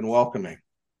 inclusive, and welcoming.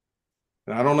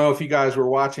 And I don't know if you guys were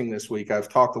watching this week. I've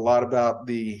talked a lot about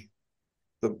the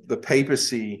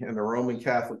papacy and the Roman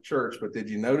Catholic Church, but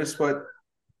did you notice what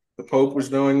the Pope was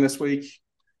doing this week?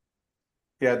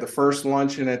 He had the first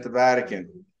luncheon at the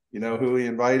Vatican. You know who he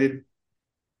invited?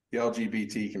 The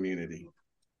LGBT community.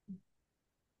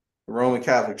 The Roman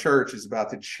Catholic Church is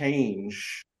about to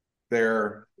change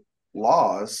their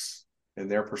laws and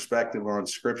their perspective on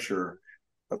Scripture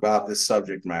about this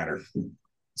subject matter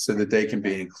so that they can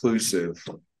be inclusive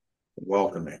and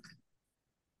welcoming.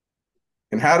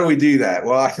 And how do we do that?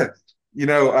 Well,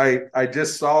 I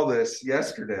just saw this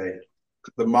yesterday.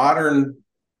 The modern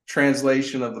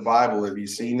translation of the Bible, have you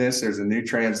seen this? There's a new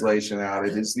translation out.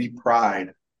 It is the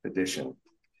Pride edition.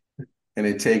 And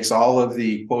it takes all of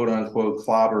the quote unquote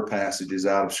clobber passages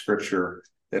out of Scripture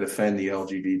that offend the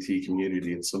LGBT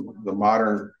community. It's the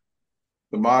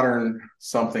modern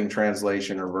something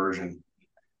translation or version.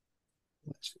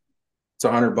 It's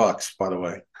 $100, by the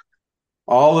way.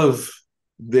 All of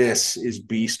this is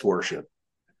beast worship.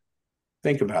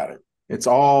 Think about it. It's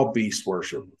all beast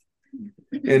worship.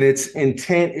 And its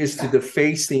intent is to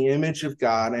deface the image of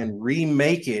God and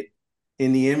remake it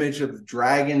in the image of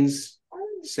dragons,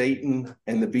 Satan,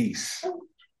 and the beast.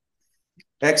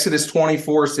 Exodus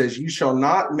 24 says, "You shall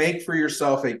not make for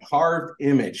yourself a carved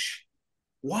image."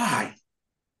 Why?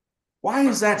 Why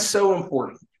is that so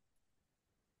important?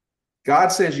 God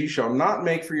says, "You shall not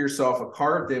make for yourself a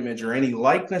carved image or any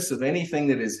likeness of anything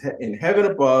that is in heaven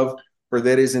above, or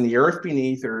that is in the earth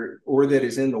beneath, or that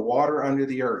is in the water under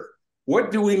the earth."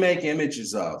 What do we make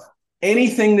images of?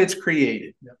 Anything that's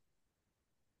created. Yep.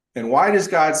 And why does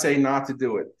God say not to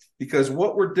do it? Because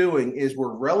what we're doing is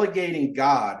we're relegating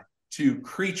God to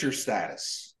creature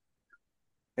status.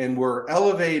 And we're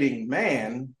elevating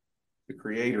man to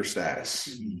creator status.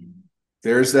 Mm-hmm.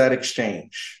 There's that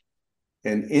exchange.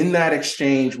 And in that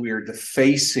exchange, we are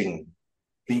defacing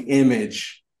the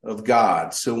image of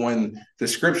God. So when the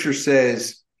Scripture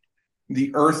says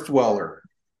the earth dweller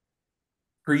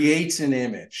creates an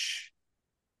image,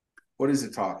 what is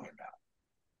it talking about?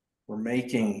 We're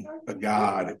making a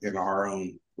God in our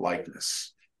own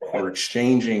likeness. We're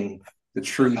exchanging the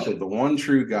truth of the one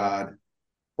true God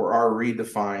for our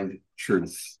redefined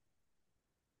truth.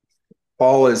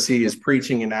 Paul, as he is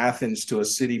preaching in Athens to a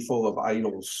city full of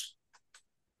idols,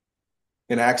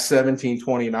 in Acts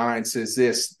 17:29 says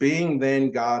this, "Being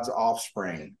then God's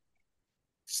offspring,"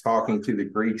 he's talking to the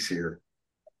Greeks here,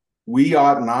 "we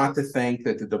ought not to think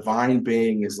that the divine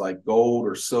being is like gold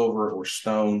or silver or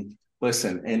stone."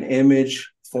 Listen, an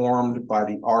image formed by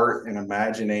the art and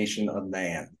imagination of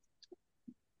man.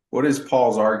 What is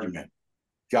Paul's argument?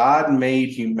 God made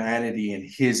humanity in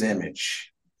his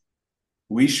image.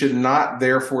 We should not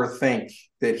therefore think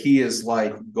that he is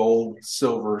like gold,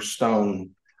 silver,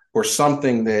 stone, or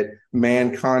something that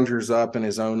man conjures up in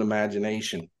his own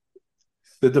imagination.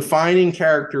 The defining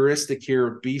characteristic here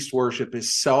of beast worship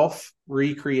is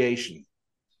self-recreation.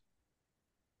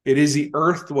 It is the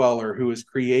earth dweller who is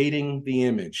creating the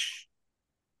image.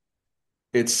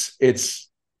 It's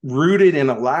rooted in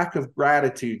a lack of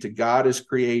gratitude to God as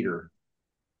creator,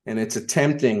 and it's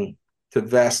attempting to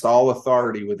vest all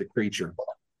authority with the creature.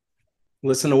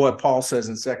 Listen to what Paul says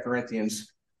in 2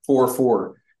 Corinthians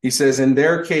 4:4. He says, "In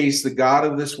their case, the God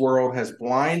of this world has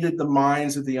blinded the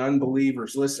minds of the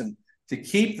unbelievers," listen, "to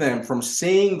keep them from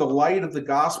seeing the light of the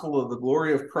gospel of the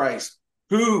glory of Christ,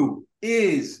 who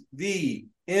is the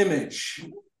image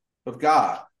of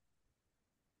God."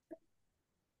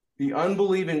 The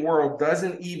unbelieving world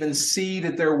doesn't even see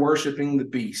that they're worshiping the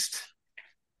beast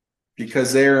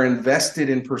because they are invested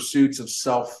in pursuits of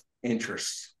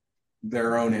self-interest,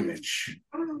 their own image.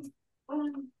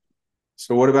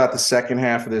 So what about the second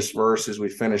half of this verse as we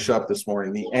finish up this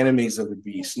morning? The enemies of the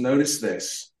beast. Notice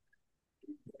this.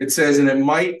 It says, "And it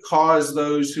might cause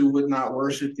those who would not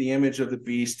worship the image of the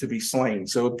beast to be slain."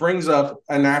 So it brings up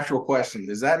a natural question.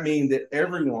 Does that mean that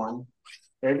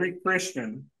every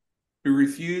Christian who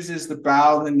refuses to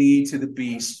bow the knee to the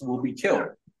beast will be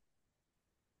killed?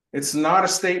 It's not a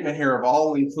statement here of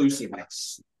all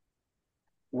inclusiveness.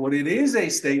 What it is a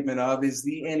statement of is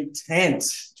the intent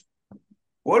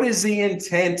What is the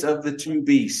intent of the two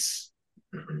beasts?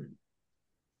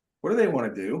 What do they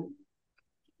want to do?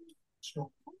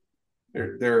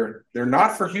 They're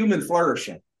not for human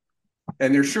flourishing.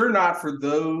 And they're sure not for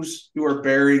those who are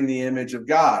bearing the image of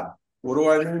God. What do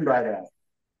I mean by that?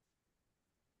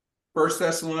 1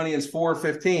 Thessalonians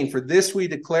 4:15, for this we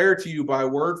declare to you by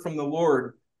word from the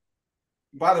Lord.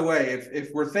 By the way, if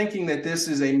we're thinking that this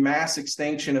is a mass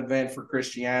extinction event for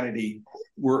Christianity,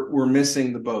 we're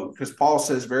missing the boat, because Paul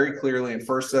says very clearly in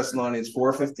 1 Thessalonians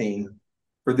 4:15,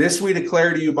 for this we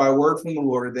declare to you by word from the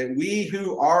Lord, that we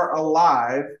who are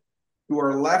alive, who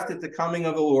are left at the coming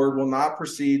of the Lord, will not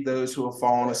precede those who have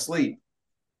fallen asleep.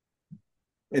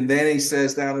 And then he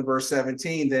says down in verse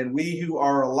 17, then we who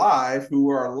are alive, who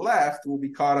are left, will be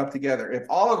caught up together. If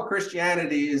all of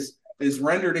Christianity is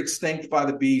rendered extinct by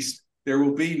the beast, there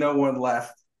will be no one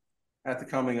left at the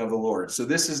coming of the Lord. So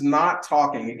this is not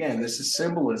talking, again, this is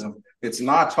symbolism. It's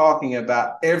not talking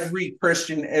about every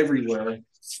Christian everywhere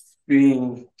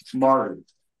being martyred.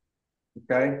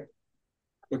 Okay?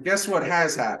 But guess what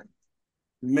has happened?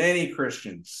 Many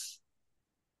Christians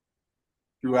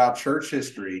throughout church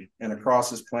history and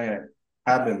across this planet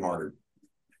have been martyred.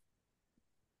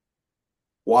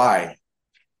 Why?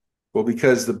 Well,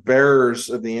 because the bearers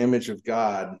of the image of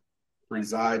God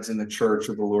resides in the church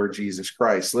of the Lord Jesus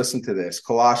Christ. Listen to this,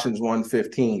 Colossians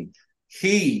 1:15.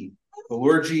 He, the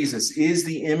Lord Jesus, is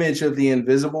the image of the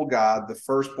invisible God, the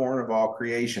firstborn of all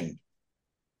creation.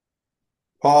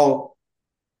 Paul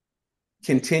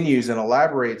continues and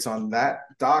elaborates on that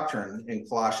doctrine in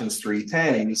Colossians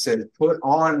 3:10, and he said, put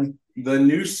on the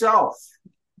new self,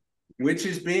 which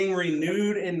is being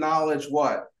renewed in knowledge,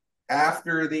 what?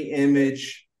 After the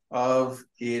image of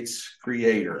its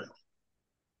creator.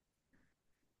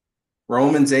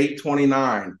 Romans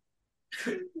 8:29.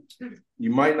 You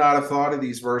might not have thought of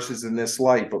these verses in this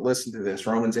light, but listen to this.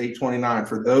 Romans 8:29.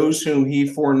 For those whom he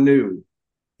foreknew,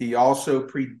 he also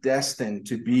predestined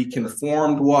to be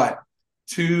conformed, what?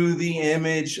 To the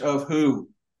image of who?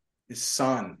 His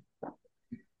Son.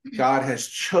 God has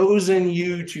chosen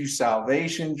you to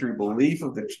salvation through belief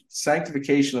of the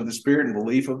sanctification of the Spirit and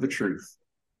belief of the truth.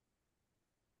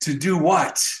 To do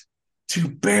what? To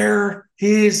bear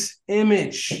his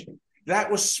image.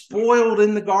 That was spoiled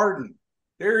in the garden.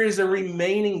 There is a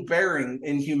remaining bearing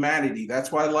in humanity.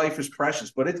 That's why life is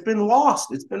precious, but it's been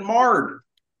lost. It's been marred.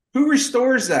 Who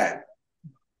restores that?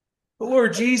 The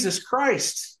Lord Jesus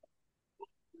Christ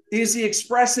is the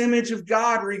express image of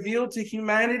God revealed to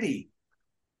humanity.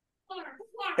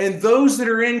 And those that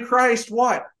are in Christ,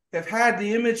 what? Have had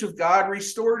the image of God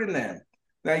restored in them.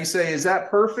 Now you say, is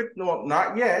that perfect? No,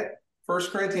 not yet.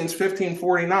 1 Corinthians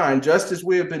 15:49, just as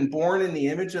we have been born in the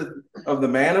image of the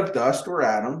man of dust, or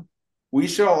Adam, we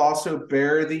shall also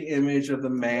bear the image of the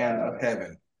man of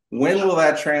heaven. When will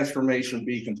that transformation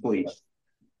be complete?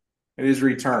 It is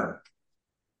return.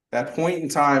 That point in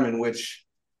time in which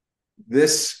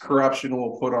this corruption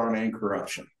will put on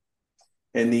incorruption.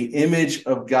 And the image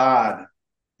of God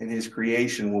in his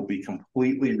creation will be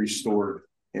completely restored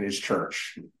in his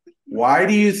church. Why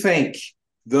do you think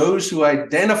those who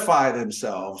identify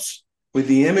themselves with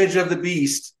the image of the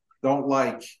beast don't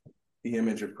like the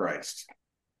image of Christ?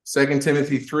 2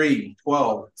 Timothy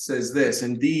 3:12 says this,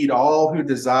 indeed, all who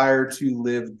desire to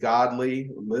live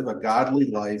a godly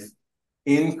life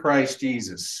in Christ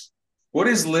Jesus. What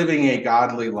is living a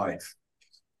godly life?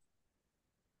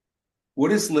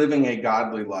 What is living a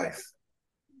godly life?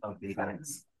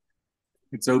 Obedience.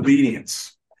 It's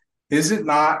obedience. Is it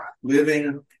not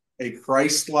living a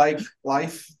Christ-like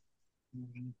life?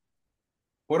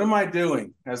 What am I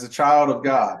doing as a child of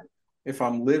God if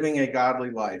I'm living a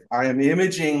godly life? I am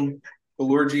imaging the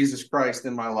Lord Jesus Christ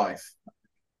in my life.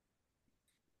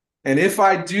 And if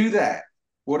I do that,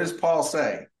 what does Paul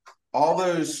say? All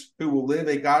those who will live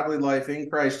a godly life in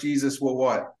Christ Jesus will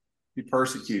what? Be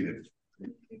persecuted.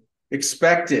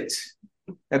 Expect it.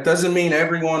 That doesn't mean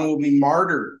everyone will be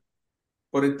martyred,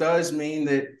 but it does mean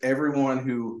that everyone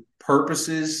who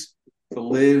purposes to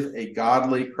live a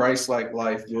godly, Christ-like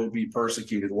life will be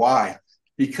persecuted. Why?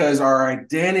 Because our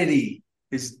identity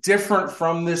is different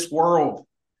from this world.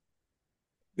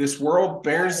 This world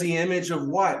bears the image of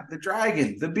what? The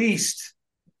dragon, the beast.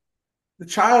 The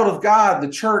child of God, the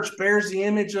church, bears the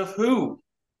image of who?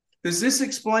 Does this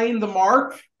explain the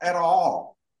mark at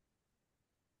all?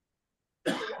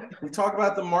 We talk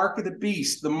about the mark of the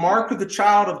beast. The mark of the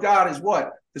child of God is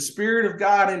what? The Spirit of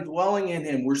God indwelling in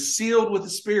him. We're sealed with the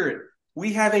Spirit.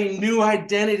 We have a new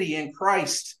identity in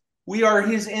Christ. We are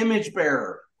his image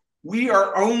bearer. We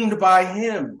are owned by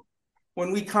him.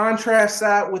 When we contrast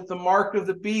that with the mark of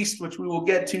the beast, which we will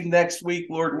get to next week,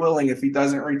 Lord willing, if he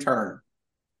doesn't return.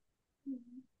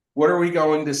 What are we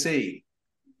going to see?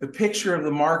 The picture of the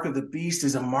mark of the beast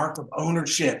is a mark of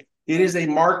ownership. It is a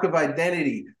mark of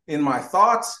identity in my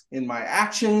thoughts, in my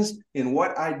actions, in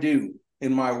what I do,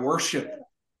 in my worship.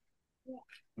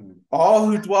 All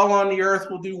who dwell on the earth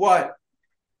will do what?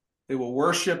 They will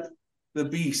worship the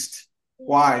beast.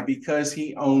 Why? Because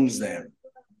he owns them.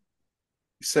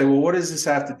 You say, well, what does this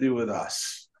have to do with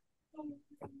us?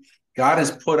 God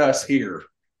has put us here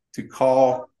to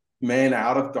call men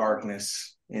out of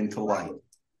darkness into light.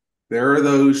 There are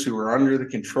those who are under the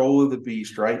control of the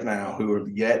beast right now who have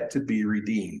yet to be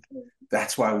redeemed.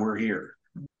 That's why we're here.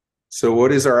 So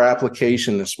what is our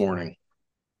application this morning?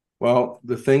 Well,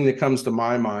 the thing that comes to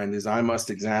my mind is I must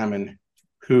examine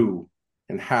who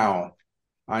and how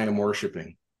I am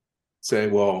worshiping. Say,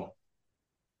 well,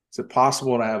 is it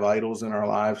possible to have idols in our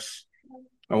lives?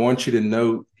 I want you to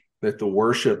note that the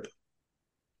worship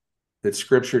that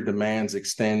Scripture demands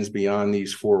extends beyond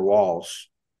these four walls.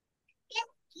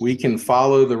 We can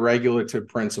follow the regulative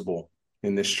principle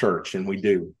in this church, and we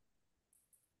do.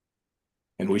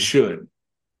 And we should.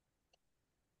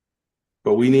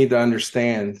 But we need to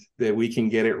understand that we can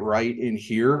get it right in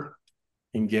here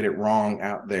and get it wrong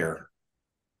out there.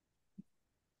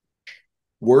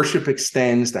 Worship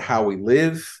extends to how we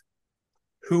live,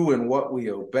 who and what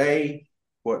we obey,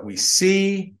 what we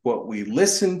see, what we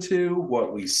listen to,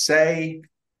 what we say,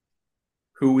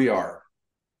 who we are.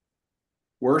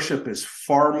 Worship is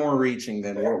far more reaching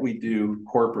than what we do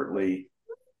corporately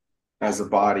as a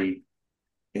body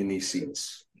in these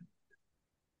seats.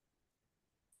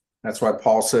 That's why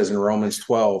Paul says in Romans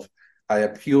 12, I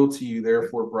appeal to you,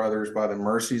 therefore, brothers, by the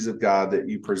mercies of God, that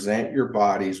you present your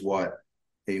bodies, what?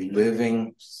 A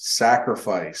living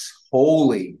sacrifice,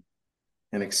 holy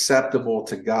and acceptable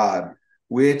to God,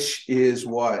 which is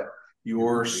what?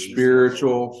 Your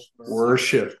spiritual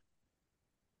worship.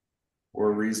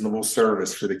 Or reasonable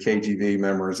service for the KGV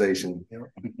memorization.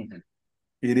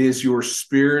 It is your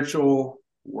spiritual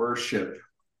worship.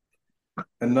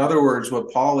 In other words,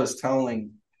 what Paul is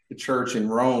telling the church in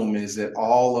Rome is that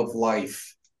all of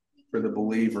life for the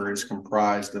believer is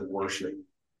comprised of worship.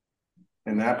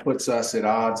 And that puts us at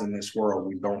odds in this world.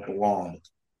 We don't belong.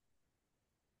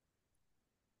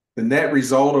 The net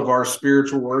result of our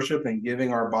spiritual worship and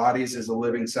giving our bodies as a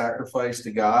living sacrifice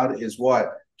to God is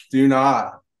what? Do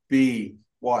not be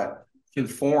what?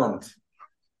 Conformed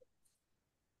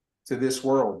to this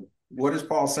world. What is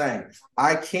Paul saying?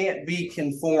 I can't be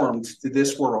conformed to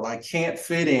this world. I can't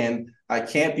fit in. I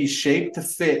can't be shaped to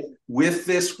fit with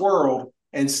this world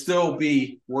and still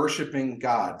be worshiping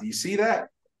God. Do you see that?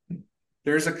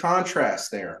 There's a contrast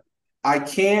there. I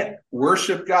can't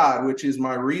worship God, which is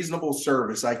my reasonable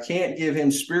service. I can't give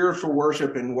him spiritual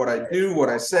worship in what I do, what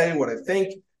I say, what I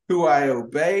think, who I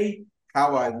obey,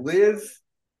 how I live,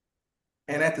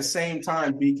 and at the same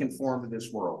time be conformed to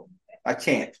this world. I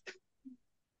can't.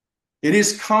 It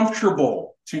is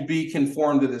comfortable to be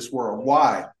conformed to this world.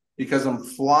 Why? Because I'm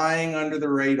flying under the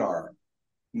radar.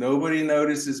 Nobody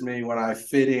notices me when I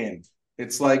fit in.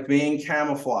 It's like being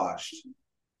camouflaged.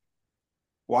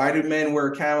 Why do men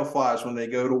wear camouflage when they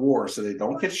go to war? So they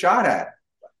don't get shot at.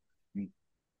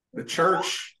 The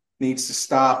church needs to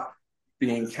stop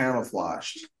being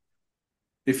camouflaged.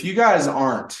 If you guys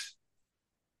aren't,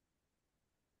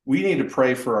 we need to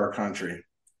pray for our country.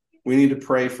 We need to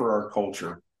pray for our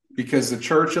culture, because the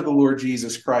church of the Lord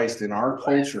Jesus Christ in our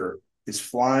culture is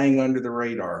flying under the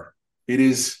radar. It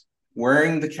is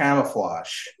wearing the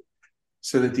camouflage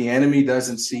so that the enemy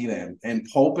doesn't see them. And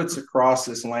pulpits across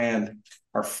this land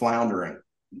are floundering.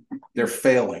 They're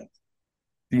failing.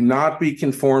 Do not be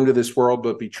conformed to this world,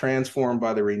 but be transformed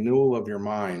by the renewal of your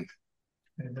mind.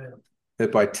 Amen.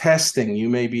 That by testing, you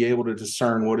may be able to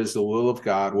discern what is the will of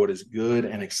God, what is good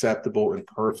and acceptable and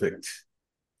perfect.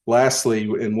 Lastly,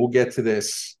 and we'll get to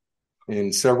this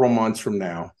in several months from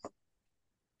now,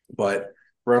 but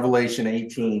Revelation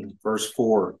 18, verse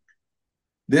 4.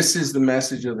 This is the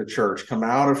message of the church. Come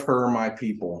out of her, my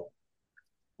people,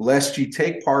 lest you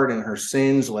take part in her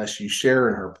sins, lest you share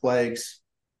in her plagues.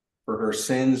 For her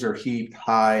sins are heaped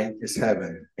high as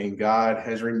heaven, and God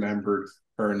has remembered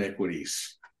her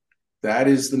iniquities. That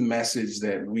is the message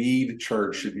that we, the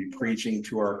church, should be preaching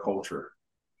to our culture.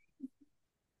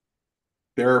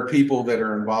 There are people that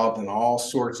are involved in all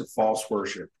sorts of false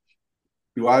worship.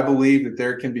 Do I believe that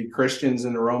there can be Christians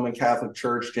in the Roman Catholic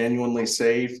Church genuinely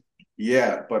saved?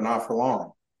 Yeah, but not for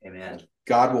long. Amen.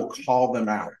 God will call them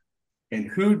out. And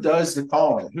who does the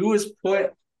calling? Who has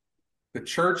put the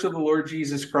church of the Lord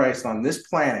Jesus Christ on this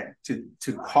planet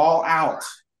to call out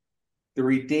the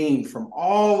redeemed from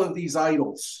all of these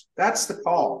idols? That's the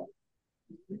call.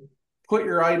 Put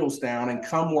your idols down and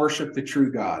come worship the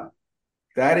true God.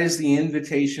 That is the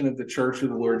invitation of the Church of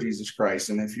the Lord Jesus Christ.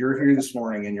 And if you're here this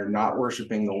morning and you're not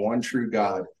worshiping the one true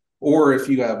God, or if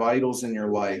you have idols in your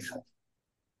life,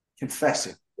 confess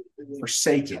it,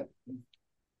 forsake it,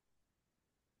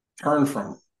 turn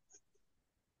from it.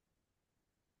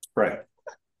 Pray.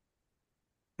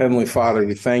 Heavenly Father,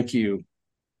 we thank you.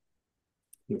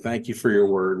 We thank you for your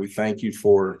word. We thank you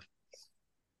for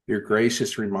your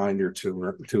gracious reminder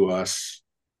to us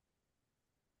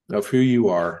of who you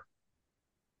are.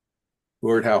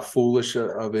 Lord, how foolish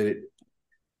of it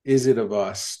is it of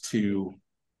us to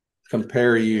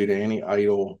compare you to any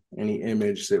idol, any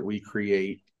image that we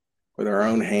create with our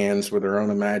own hands, with our own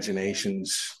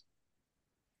imaginations.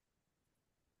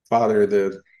 Father,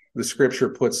 the scripture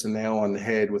puts the nail on the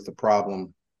head with the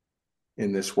problem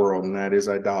in this world, and that is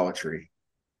idolatry.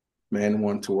 Men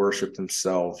want to worship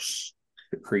themselves,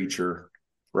 the creature,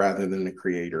 rather than the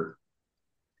creator.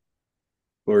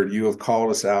 Lord, you have called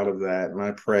us out of that, and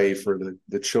I pray for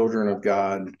the children of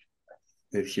God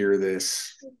that hear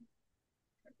this,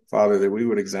 Father, that we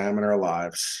would examine our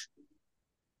lives.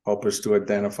 Help us to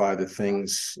identify the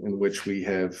things in which we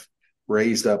have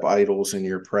raised up idols in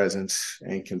your presence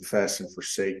and confess and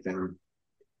forsake them.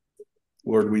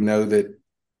 Lord, we know that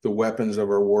the weapons of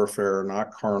our warfare are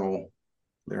not carnal.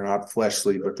 They're not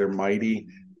fleshly, but they're mighty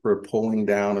for a pulling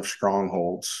down of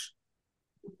strongholds.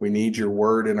 We need your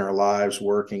word in our lives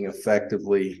working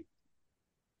effectively,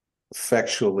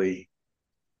 effectually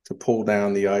to pull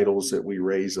down the idols that we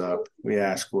raise up. We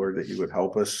ask, Lord, that you would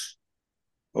help us,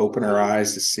 open our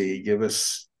eyes to see, give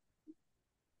us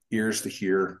ears to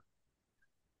hear,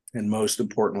 and most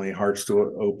importantly, hearts to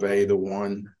obey the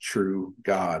one true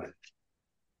God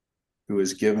who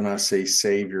has given us a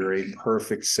Savior, a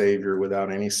perfect Savior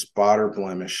without any spot or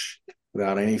blemish,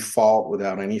 without any fault,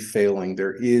 without any failing.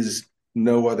 There is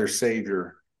no other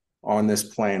Savior on this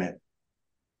planet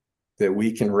that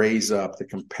we can raise up that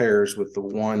compares with the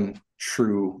one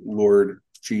true Lord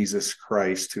Jesus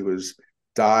Christ, who has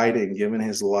died and given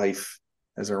his life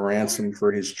as a ransom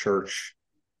for his church.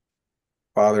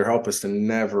 Father, help us to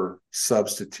never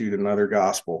substitute another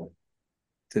gospel,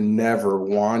 to never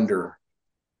wander.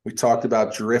 We talked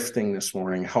about drifting this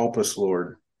morning. Help us,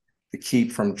 Lord, to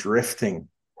keep from drifting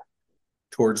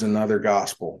towards another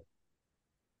gospel,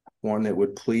 one that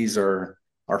would please our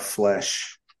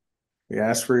flesh. We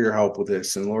ask for your help with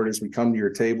this. And Lord, as we come to your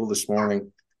table this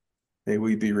morning, may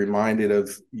we be reminded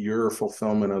of your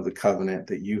fulfillment of the covenant,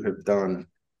 that you have done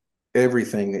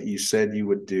everything that you said you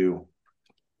would do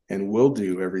and will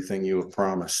do everything you have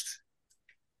promised.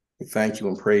 We thank you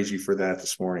and praise you for that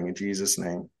this morning. In Jesus'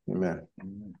 name, amen.